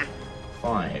 yeah? Ah.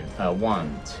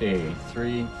 1, 2,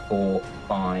 3, 4,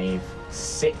 5,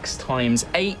 6 times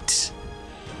 8.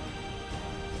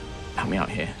 Help me out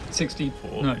here.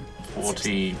 64. No,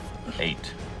 48.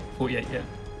 48. Yeah.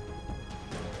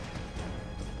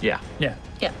 Yeah. Yeah.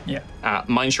 Yeah. Yeah.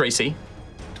 Mine's Tracy.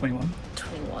 21.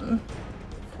 21.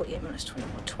 48 minus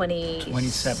 21.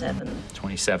 27.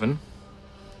 27.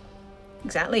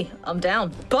 Exactly. I'm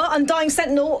down. But Undying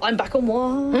Sentinel, I'm back on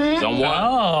 1. It's on 1.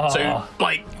 Oh. So,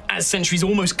 like, as Sentry's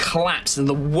almost collapsed and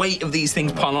the weight of these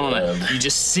things pile on her, you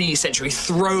just see Sentry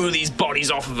throw these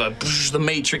bodies off of her, the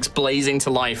Matrix blazing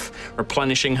to life,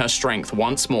 replenishing her strength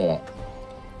once more.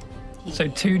 So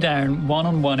 2 down, 1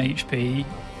 on 1 HP.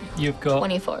 You've got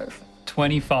 25.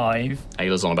 25.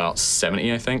 Ayla's on about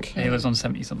 70, I think. Ayla's on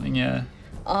 70 something, yeah.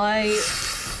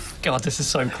 God, this is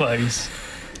so close.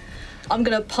 I'm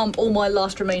going to pump all my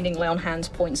last remaining lay on hands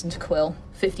points into Quill.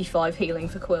 55 healing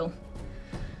for Quill.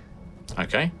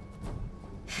 Okay.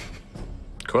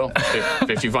 Quill.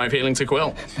 55 healing to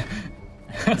Quill.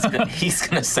 He's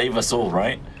gonna save us all,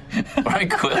 right? Right,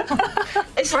 Quill?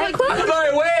 It's like,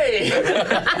 No way!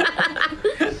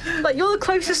 like you're the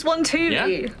closest one to Yeah.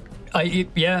 me. I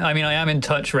mean, I am in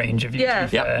touch range of you. Yeah.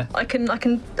 To be fair. I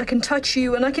can touch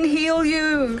you and I can heal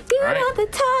you. Right.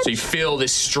 So you feel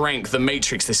this strength, the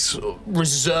Matrix, this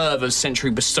reserve of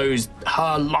Sentry bestows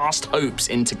her last hopes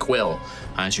into Quill.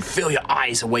 As you feel your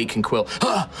eyes awaken, Quill.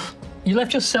 You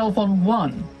left yourself on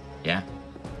 1. Yeah.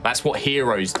 That's what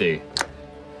heroes do.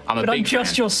 I'm a But I'm big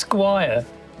just fan. your squire.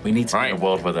 We need to Right. be in a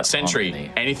world where that's Sentry,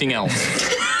 harmony. anything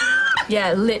else?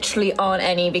 Yeah, literally aren't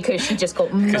any because she just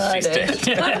got Because she's murdered.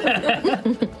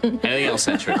 dead. Anything else,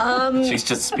 Sentry? She's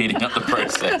just speeding up the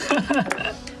process.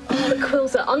 The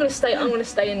Quill's there. I'm gonna stay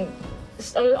in.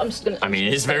 I'm just gonna. I mean,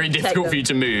 it's very protect difficult for them. you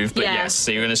to move, but Yeah. yes,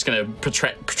 so you're just going to try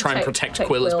and protect Protect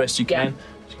Quill as Quill, best you yeah. can.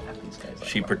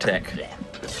 She protect.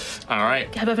 All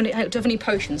right. Do I have any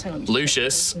potions? Hang on.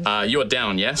 Lucius, you are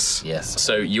down, yes? Yes.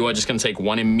 So you are just going to take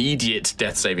one immediate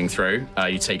death saving throw.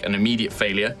 You take an immediate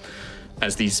failure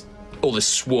as all this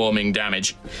swarming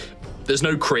damage. There's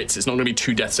no crits. It's not going to be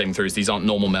 2 death saving throws. These aren't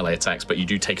normal melee attacks, but you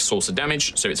do take a source of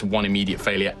damage, so it's 1 immediate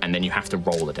failure, and then you have to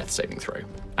roll a death saving throw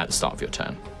at the start of your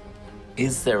turn.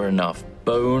 Is there enough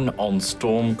bone on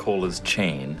Stormcaller's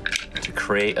chain to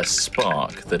create a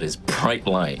spark that is bright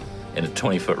light in a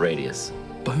 20-foot radius?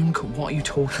 What are you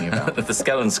talking about? If the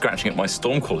skeleton scratching at my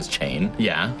Stormcaller's chain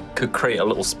Yeah. could create a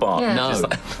little spark. Yeah. No.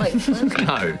 Just Like,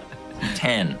 No.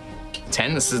 10.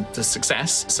 10, this is a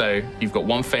success, so you've got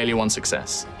 1 failure, 1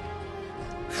 success.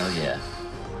 Oh yeah.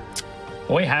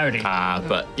 Boy, howdy.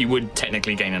 But you would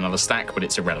technically gain another stack, but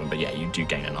it's irrelevant. But yeah, you do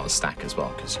gain another stack as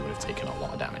well, because you would have taken a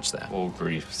lot of damage there. All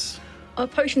griefs. are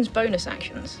potions bonus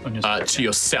actions? On your To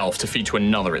yourself, to feed to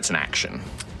another, it's an action.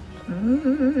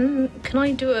 Can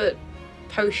I do a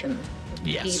potion?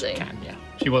 Yes, you Healing. can, yeah.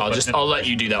 She was I'll let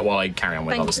you do that while I carry on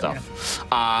with Thank other you. stuff.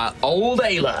 Old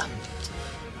Ayla.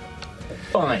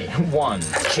 5, 1,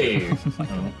 2.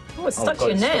 Oh, it stuck God, to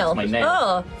your it stuck to nail. my nail.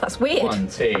 Oh, that's weird. 1,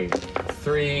 2,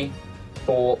 3,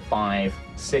 4, 5,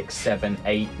 6, 7,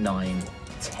 8, 9,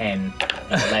 10,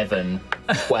 11,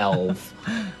 12.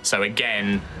 So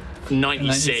again,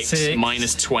 96 96.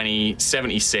 minus 20,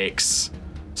 76.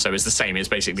 So it's the same. It's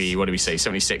basically, what do we say?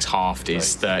 76 halved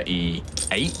is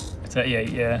 38. 38,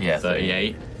 yeah. Yeah,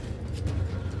 38.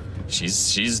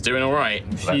 She's doing all right.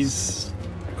 She's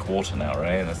quarter now,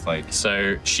 right? That's like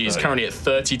So she's 30. currently at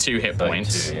 32 hit 32,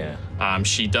 points. yeah.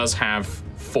 She does have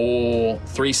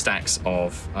 3 stacks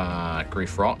of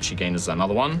grief rot. She gains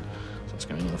another one. So it's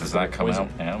going to be Does that come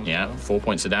out now? Yeah, 4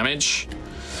 points of damage.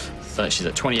 She's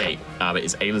at 28. But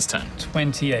it's Ayla's turn.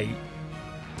 28.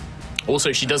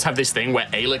 Also, she does have this thing where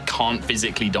Ayla can't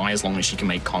physically die as long as she can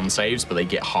make con saves, but they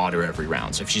get harder every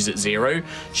round. So if she's at 0,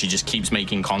 she just keeps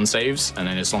making con saves, and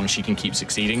then as long as she can keep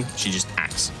succeeding, she just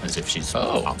acts as if she's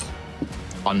up.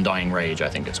 Undying Rage, I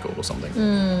think it's called, or something.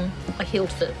 I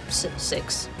healed for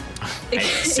 6. Hey,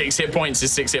 6 hit points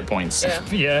is 6 hit points. Yeah,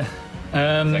 Yeah.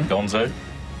 Is that Gonzo?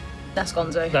 that's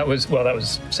Gonzo. That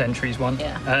was Sentry's one.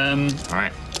 Yeah. All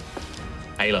right.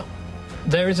 Ayla.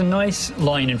 There is a nice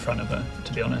line in front of her,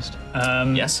 to be honest.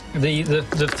 Yes. The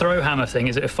throw hammer thing,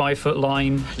 is it a 5-foot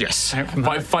line? Yes. Out from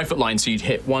her? 5 foot line, so you'd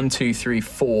hit 1, 2, 3,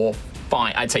 4,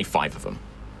 5. I'd say 5 of them.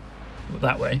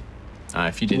 That way.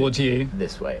 If you did Towards you.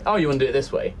 this way. Oh, you want to do it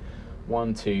this way?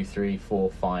 1, 2, 3, 4,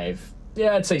 5.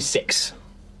 Yeah, I'd say 6.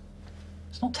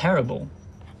 It's not terrible.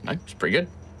 No, it's pretty good.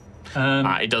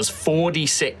 It does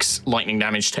 4d6 lightning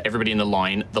damage to everybody in the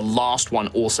line. The last one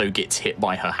also gets hit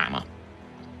by her hammer.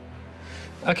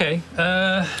 Okay.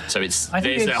 So there's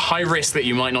a high risk that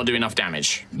you might not do enough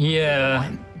damage.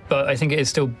 Yeah, but I think it is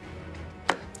still.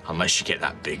 Unless you get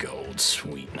that big old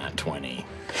sweet nat 20.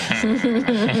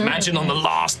 Imagine on the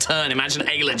last turn, imagine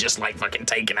Ayla just like fucking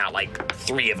taking out like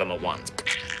 3 of them at once.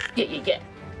 Yeah.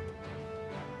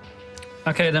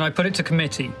 Okay, then I put it to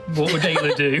committee. What would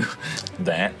Ayla do?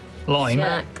 There. Line.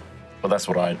 Yeah. Well, that's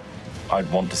what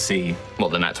I'd want to see.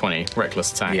 What, the nat 20?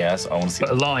 Reckless attack? Yes, I want to see.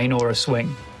 A line or a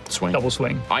swing? Swing. Double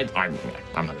swing. I'm not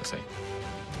going to say.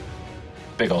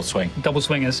 Big old swing. Double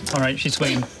swingers. All right, she's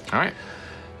swinging. All right.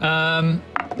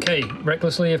 Okay,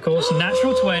 recklessly, of course.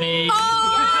 Natural 20.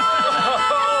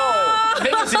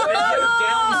 There's no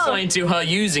downside to her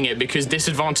using it because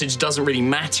disadvantage doesn't really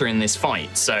matter in this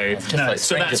fight. So, like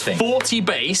so Stranger that's Things. 40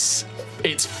 base.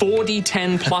 It's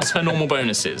 4d10 plus her normal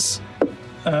bonuses.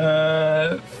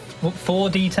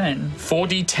 4d10.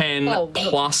 4d10 Oh,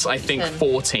 plus, I think, 10.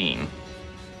 14.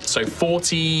 So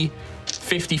 40,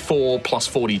 54 plus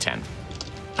 4d10.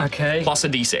 Okay. Plus a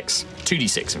d6.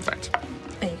 2d6, in fact.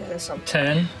 There you go, there's some.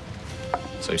 10,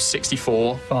 So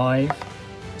 64, 5,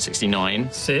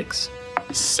 69, 6,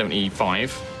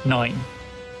 75, 9.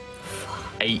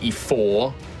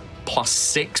 84, plus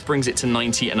 6 brings it to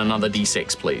 90, and another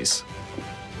d6, please.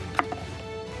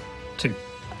 2.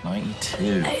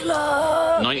 92.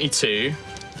 92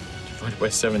 divided by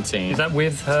 17. Is that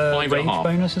with her 5.5. rage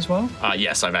bonus as well?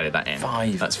 Yes, I've added that in.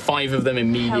 5. That's 5 of them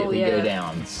immediately Hell yeah. go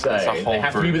down. So a they whole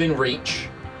have to be group. within reach.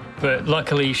 But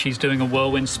luckily, she's doing a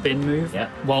whirlwind spin move Yeah.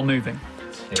 while moving.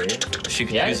 2. She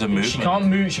could Yeah, use a movement. she can't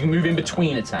move. She can move in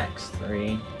between attacks.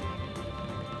 3,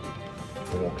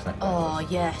 4. 'Cause that Oh,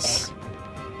 yes.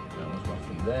 that was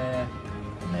roughly there.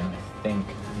 And then I think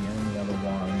the only other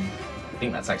one. I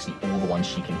think that's actually all the ones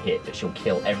she can hit. That she'll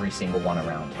kill every single one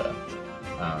around her.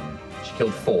 She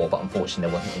killed 4, but unfortunately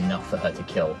there wasn't enough for her to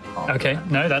kill. half of Okay, them.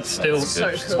 no, that's still.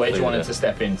 So So where do you want her to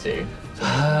step into?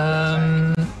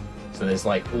 So there's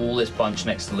like all this bunch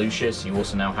next to Lucius. You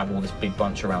also now have all this big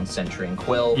bunch around Sentry and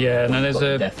Quill. Yeah, Or no, you've there's got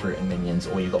the a- Death Root and minions,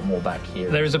 or you've got more back here.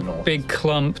 There is a to the north. big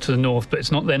clump to the north, but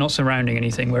it's not. They're not surrounding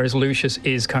anything. Whereas Lucius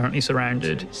is currently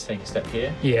surrounded. Just take a step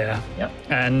here. Yeah. Yep.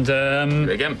 And Do it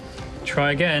again.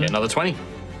 try again. Get another 20.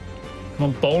 Come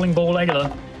on, bowling ball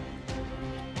Ayla.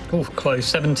 Oh, close.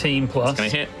 17 plus. Gonna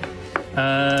hit.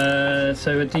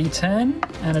 So a D10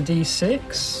 and a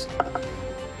D6.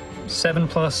 7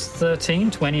 plus 13,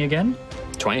 20 again.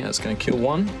 20. That's gonna kill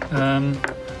one. And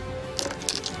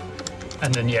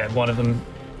then, yeah, one of them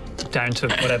down to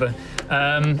whatever.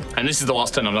 And this is the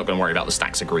last turn. I'm not going to worry about the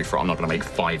stacks of grief. I'm not going to make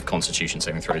 5 Constitution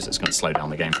saving throws. It's going to slow down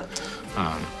the game.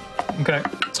 Okay.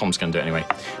 Tom's going to do it anyway.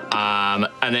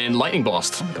 And then Lightning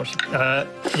Blast. Gosh.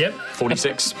 Yep.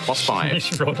 46 plus 5.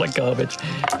 She rolled like garbage.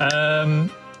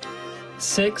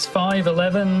 6, 5,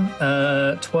 11,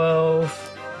 12,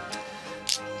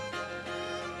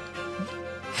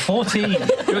 14.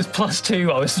 It was plus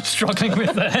 2 I was struggling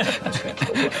with there.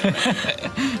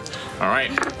 All right.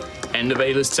 End of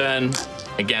Ayla's turn.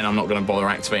 Again, I'm not going to bother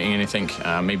activating anything.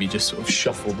 Maybe just sort of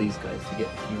shuffle these guys to get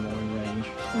a few more in range.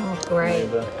 Oh, great.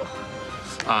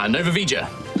 Nova Vija.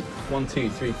 1, 2,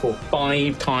 3, 4,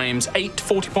 5 times 8,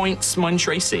 40 points minus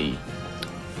your AC.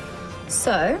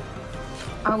 So,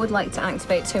 I would like to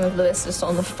activate Tomb of Lewis just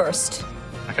on the first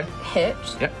Okay. hit.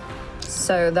 Yep.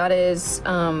 So that is,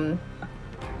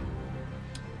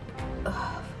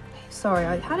 sorry,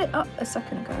 I had it up a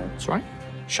second ago. That's right.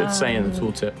 Should say in the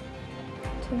tooltip.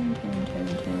 Tomb.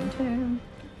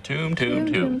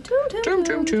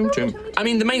 I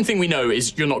mean, the main thing we know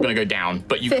is you're not going to go down,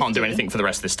 but you can't do 50. anything for the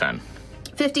rest of this turn.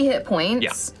 50 hit points.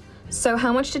 Yeah. So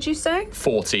how much did you say?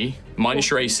 40 minus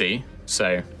your AC,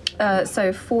 so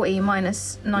So 40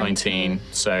 minus 19,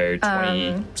 so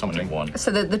 20, something. 21.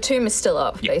 So the tomb is still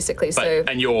up, basically. But, So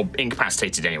and you're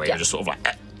incapacitated anyway. Yeah. You're just sort of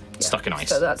like stuck in ice.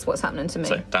 so that's what's happening to me.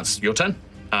 So that's your turn.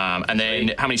 And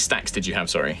then how many stacks did you have?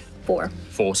 Sorry, 4.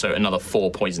 4. So another 4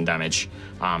 poison damage.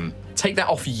 Take that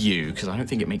off you because I don't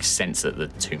think it makes sense that the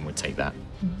tomb would take that.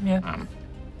 Yeah.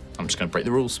 I'm just going to break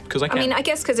the rules because I can. I mean, I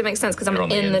guess because it makes sense because I'm You're on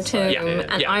the in the inside. tomb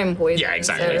and I'm poisoned. Yeah,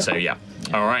 exactly. So yeah.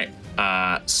 All right.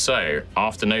 So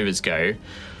after Nova's go,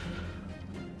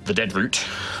 the Dead Root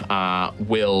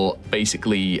will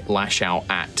basically lash out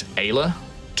at Ayla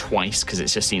twice because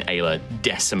it's just seen Ayla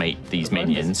decimate these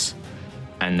minions.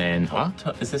 and then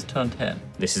Is this turn 10?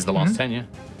 this is the last 10. Yeah.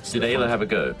 Did Ayla have a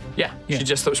go? Yeah. She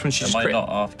just that was when she just Am I crit. not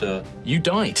after? You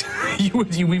died.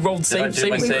 we rolled Did I do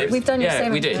my saving. save? We've done your Yeah,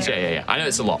 saving we did. throw. Yeah. I know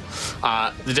it's a lot.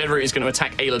 The Dead Root is going to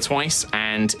attack Ayla twice,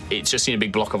 and it's just seen a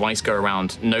big block of ice go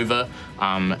around Nova.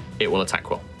 It will attack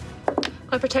Quill.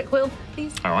 I protect Quill,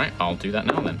 please. All right, I'll do that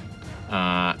now then.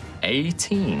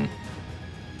 18.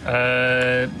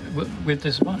 With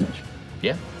disadvantage.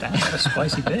 Yeah. Damn, what a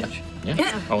spicy bitch.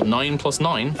 Yeah. Oh, 9 plus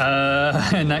 9. In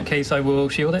that case, I will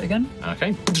shield it again.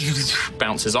 Okay.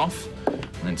 Bounces off. And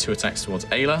then 2 attacks towards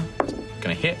Ayla.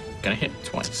 Gonna hit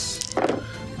twice.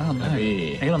 Oh no.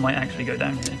 Hey. Ayla might actually go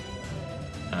down here.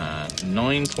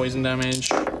 9 poison damage.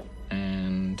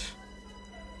 And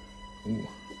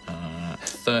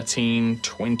 13,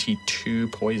 22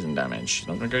 poison damage. She's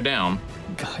not gonna go down,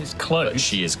 Guys, but close.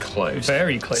 she is close.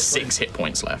 Very close. 6 hit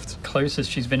points left. Closest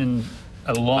she's been in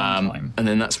a long time. And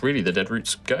then that's really the Dead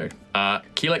Root's go.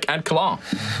 Keelek, add Kalar.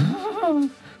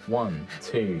 1,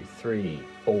 2, 3,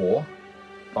 4,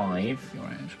 5. You're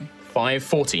right, actually.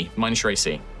 540 minus your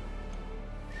AC.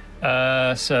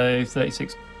 So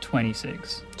 36,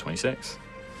 26. 26.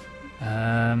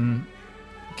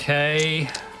 Okay.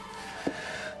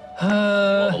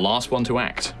 The last one to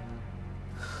act.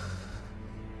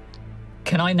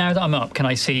 Can I, now that I'm up, can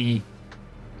I see?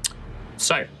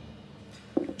 So,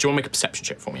 do you want to make a perception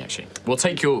check for me, actually? We'll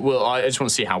take your... Well, I just want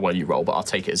to see how well you roll, but I'll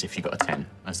take it as if you got a 10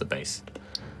 as the base.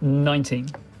 19.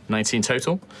 19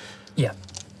 total. Yeah.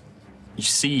 You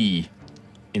see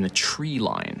in the tree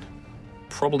line,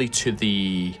 probably to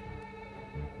the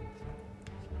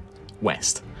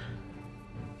west,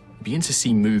 you begin to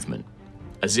see movement,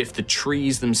 as if the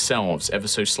trees themselves ever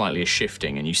so slightly are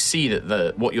shifting, and you see that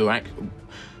the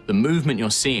movement you're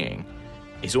seeing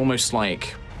is almost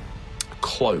like a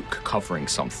cloak covering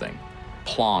something,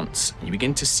 plants, and you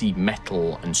begin to see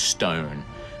metal and stone,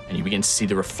 and you begin to see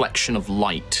the reflection of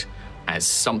light as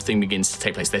something begins to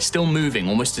take place. They're still moving,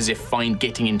 almost as if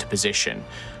getting into position.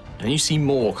 And then you see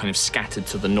more kind of scattered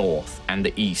to the north and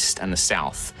the east and the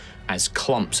south as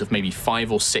clumps of maybe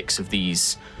 5 or 6 of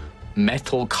these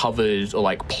metal-covered or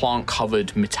like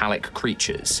plant-covered metallic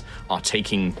creatures are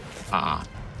taking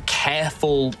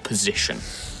careful position.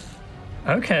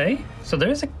 Okay. So there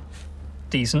is a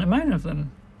decent amount of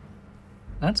them.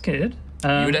 That's good.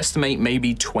 You would estimate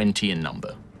maybe 20 in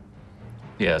number.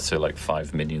 Yeah, so like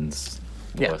 5 minions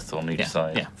worth on each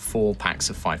side. Yeah, 4 packs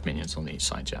of 5 minions on each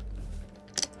side, yeah.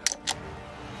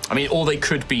 I mean, or they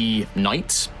could be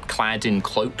knights clad in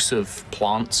cloaks of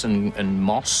plants and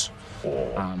moss.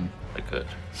 Or they could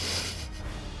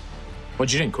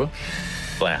What'd you think, Quill?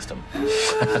 blast them.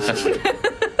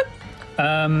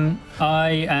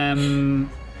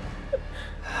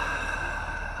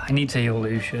 I need to heal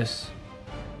Lucius.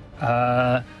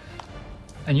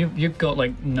 And you've got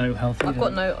like no health. I've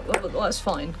got no. Well, that's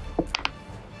fine.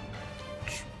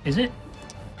 Is it?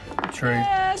 True.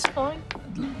 Yeah, it's fine.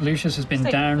 Lucius has been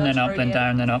Take down, the then first up, then rodeo.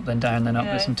 down, then up, then down, then up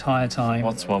this Yeah. entire time.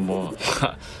 What's one more?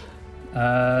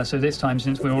 So this time,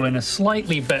 since we're all in a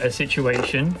slightly better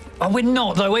situation. Oh, we're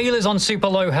not though. Ayla's on super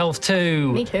low health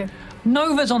too. Me too.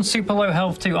 Nova's on super low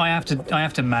health too. I have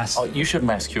to mass. Oh, you should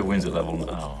mass cure wounds at level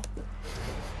now.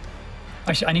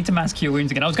 I need to mass cure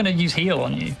wounds again. I was going to use heal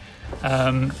on you.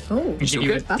 Oh, Give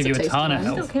you That's give you a a tasty ton of one.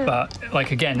 health, Still can. but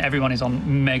like again, everyone is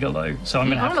on mega low, so I'm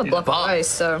gonna I'm have on a to. block of ice,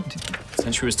 so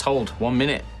Sentry was told 1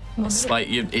 minute. It's like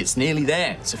it's nearly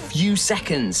there. It's a few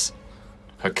seconds.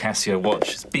 Her Casio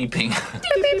watch is beeping.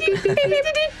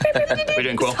 We're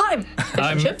doing Quill. time. Fish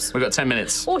and chips We've got 10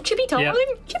 minutes. Oh, or chippy time. Yeah.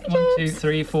 Chippy 1, 2, chips.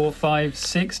 3, 4, 5,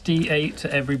 6 D8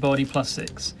 to everybody plus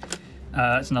 6.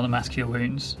 It's another mass cure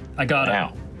wounds. I got it.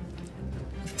 Wow.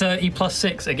 30 plus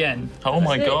 6 again. Oh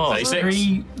my god. 36.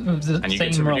 3 of the And you same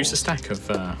get to roll. reduce a stack of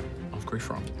grief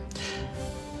roll.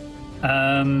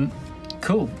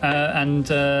 Cool. And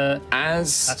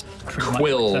As That's pretty much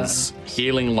Quill's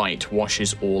healing light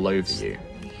washes all over you,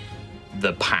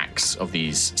 the packs of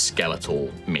these skeletal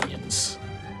minions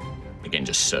begin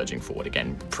just surging forward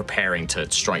again, preparing to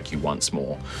strike you once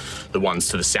more. The ones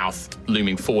to the south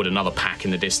looming forward, another pack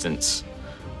in the distance.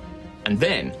 And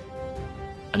then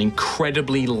an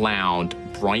incredibly loud,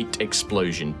 bright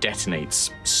explosion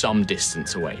detonates some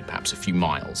distance away, perhaps a few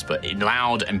miles, but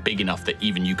loud and big enough that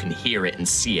even you can hear it and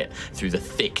see it through the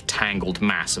thick, tangled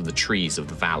mass of the trees of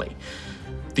the valley.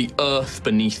 The earth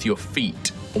beneath your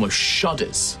feet almost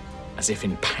shudders as if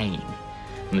in pain,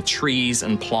 and the trees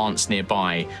and plants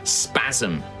nearby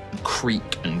spasm,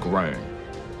 creak, and groan.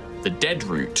 The dead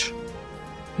root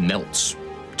melts,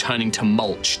 turning to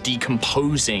mulch,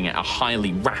 decomposing at a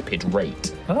highly rapid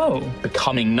rate, oh,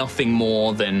 becoming nothing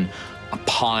more than a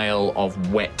pile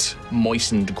of wet,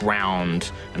 moistened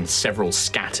ground and several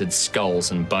scattered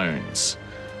skulls and bones.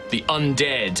 The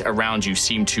undead around you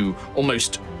seem to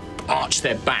almost arch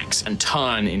their backs and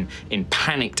turn in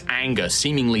panicked anger,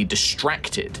 seemingly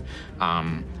distracted.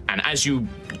 And as you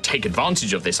take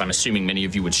advantage of this, I'm assuming many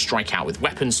of you would strike out with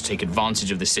weapons to take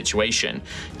advantage of this situation.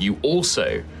 You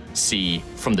also see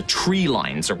from the tree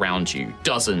lines around you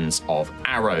dozens of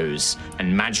arrows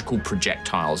and magical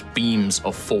projectiles, beams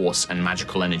of force and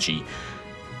magical energy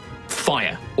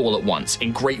fire all at once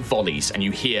in great volleys, and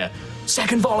you hear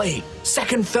second volley,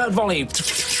 second, third volley,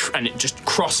 and it just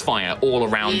crossfire all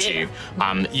around you.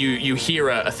 You hear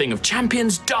a thing of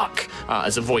champions duck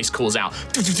as a voice calls out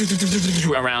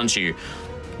around you.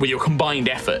 With your combined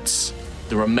efforts,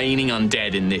 the remaining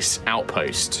undead in this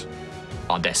outpost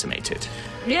are decimated.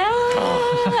 Yeah!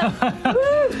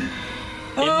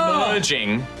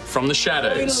 Emerging from the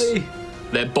shadows. Finally.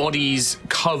 Their bodies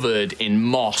covered in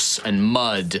moss and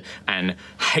mud and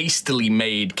hastily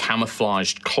made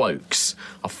camouflaged cloaks,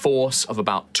 a force of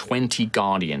about 20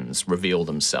 guardians reveal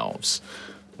themselves.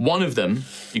 One of them,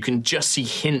 you can just see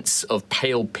hints of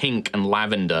pale pink and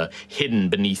lavender hidden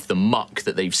beneath the muck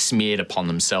that they've smeared upon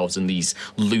themselves and these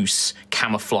loose,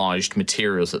 camouflaged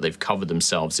materials that they've covered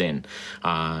themselves in.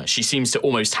 She seems to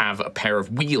almost have a pair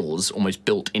of wheels almost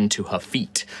built into her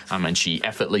feet, and she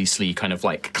effortlessly kind of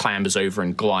like clambers over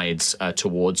and glides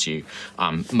towards you,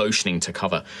 motioning to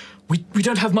cover. We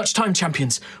don't have much time,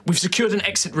 champions. We've secured an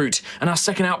exit route, and our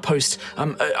second outpost,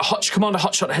 Commander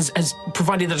Hotshot, has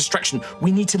provided a distraction.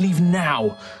 We need to leave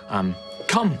now.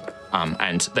 Come.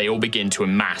 And they all begin to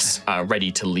amass,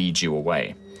 ready to lead you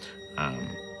away.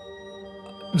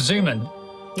 Zoom in.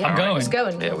 Yeah, I'm going. It's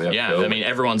going. Yeah, I mean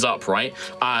everyone's up, right?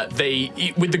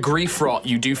 With the grief rot,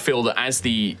 you do feel that as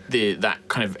that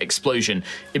kind of explosion,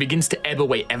 it begins to ebb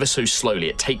away ever so slowly.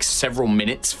 It takes several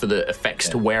minutes for the effects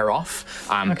to wear off.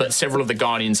 But several of the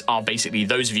guardians are basically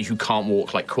those of you who can't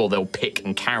walk like Quill. They'll pick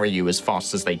and carry you as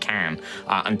fast as they can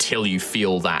until you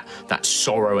feel that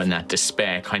sorrow and that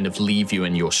despair kind of leave you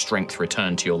and your strength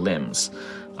return to your limbs.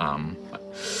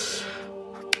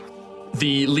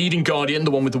 The leading guardian,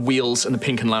 the one with the wheels and the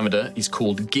pink and lavender, is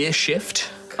called Gearshift.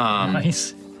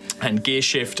 Nice. And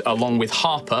Gearshift, along with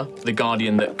Harper, the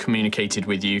guardian that communicated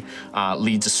with you,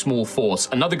 leads a small force.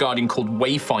 Another guardian called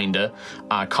Wayfinder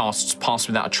casts Pass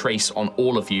Without a Trace on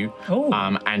all of you.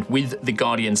 And with the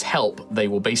guardian's help, they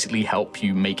will basically help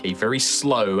you make a very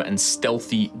slow and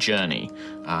stealthy journey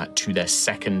to their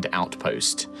second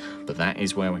outpost. But that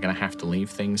is where we're going to have to leave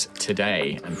things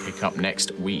today and pick up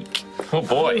next week. Oh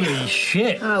boy. Holy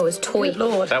shit. Oh, it was toy.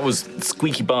 Lord. That was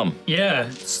squeaky bum. Yeah.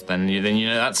 Then you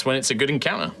know that's when it's a good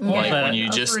encounter. Like when you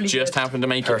just happen to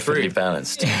make it Perfectly through.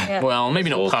 balanced. Well, maybe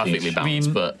not All perfectly peach.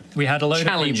 balanced, but we had a load of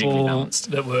challengingly people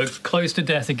balanced. that were close to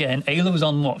death again. Ayla was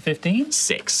on what, 15?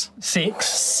 6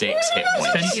 6. hit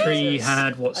points. Sentry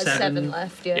had what, 7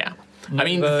 left, yeah. Yeah. I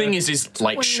mean, the thing is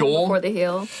like, sure, Before the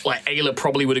heal. like Ayla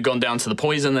probably would have gone down to the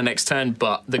poison the next turn,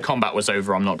 but the combat was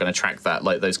over. I'm not going to track that,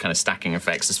 like those kind of stacking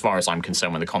effects. As far as I'm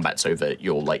concerned, when the combat's over,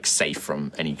 you're like safe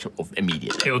from any of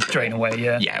immediate. It will drain away,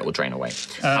 yeah. Yeah, it will drain away.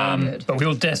 But we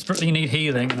will desperately need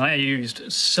healing. I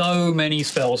used so many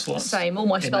spell slots. Same. All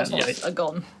my spell that, slots yeah. are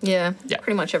gone. Yeah, Yeah.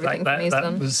 pretty much everything Like for me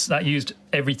is done. that used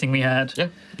everything we had. Yeah.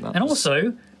 And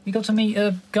also, we got to meet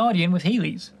a guardian with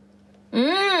Heelys.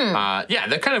 Yeah,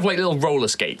 they're kind of like little roller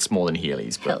skates more than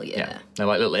Heelys. But Hell yeah. they're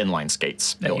like little inline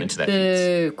skates built into their feet.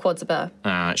 Boo, quads are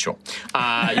better. Sure.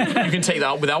 You can take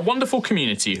that with our wonderful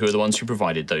community, who are the ones who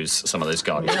provided some of those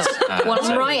guardians. Well,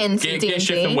 I'm writing some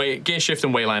Gearshift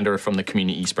and Waylander are from the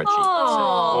community spreadsheet.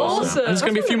 Oh, Awesome. And there's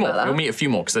going to be a few more. about that. We'll meet a few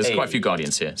more because there's quite a few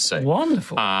guardians here. So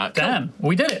Wonderful. Damn,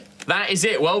 we did it. that is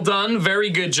it. Well done. Very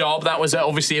good job. That was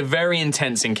obviously a very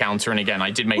intense encounter. And again,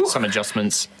 I did make some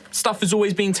adjustments. Stuff is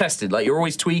always being tested. Like you're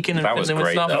always tweaking and That was fiddling with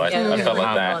great, stuff. though. I felt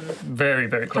like that Very,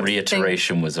 very close.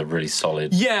 reiteration was a really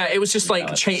solid. Yeah, it was just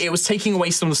like it was taking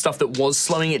away some of the stuff that was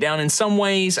slowing it down in some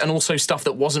ways, and also stuff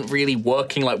that wasn't really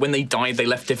working. Like when they died, they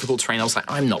left difficult terrain. I was like,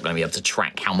 I'm not going to be able to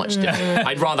track how much.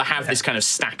 I'd rather have this kind of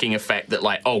stacking effect that,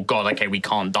 like, oh god, okay, we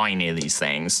can't die near these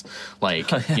things, like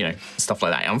stuff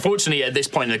like that. Unfortunately, at this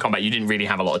point in the combat, you didn't really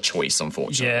have a lot of choice.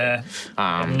 Unfortunately, Yeah.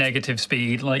 Negative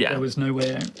speed. Like there was no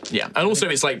way out. yeah, and also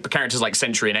it's like characters like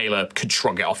Sentry and Ayla could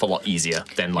shrug it off a lot easier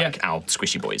than like our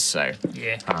squishy boys. So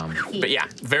Yeah. but yeah,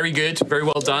 very good, very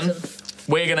well done.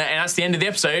 We're gonna, and that's the end of the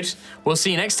episode. We'll see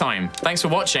you next time. Thanks for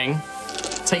watching.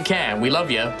 Take care. We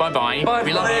love you. Bye bye. We love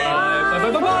you. Bye.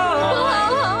 Bye. Bye. Bye.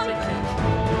 Oh.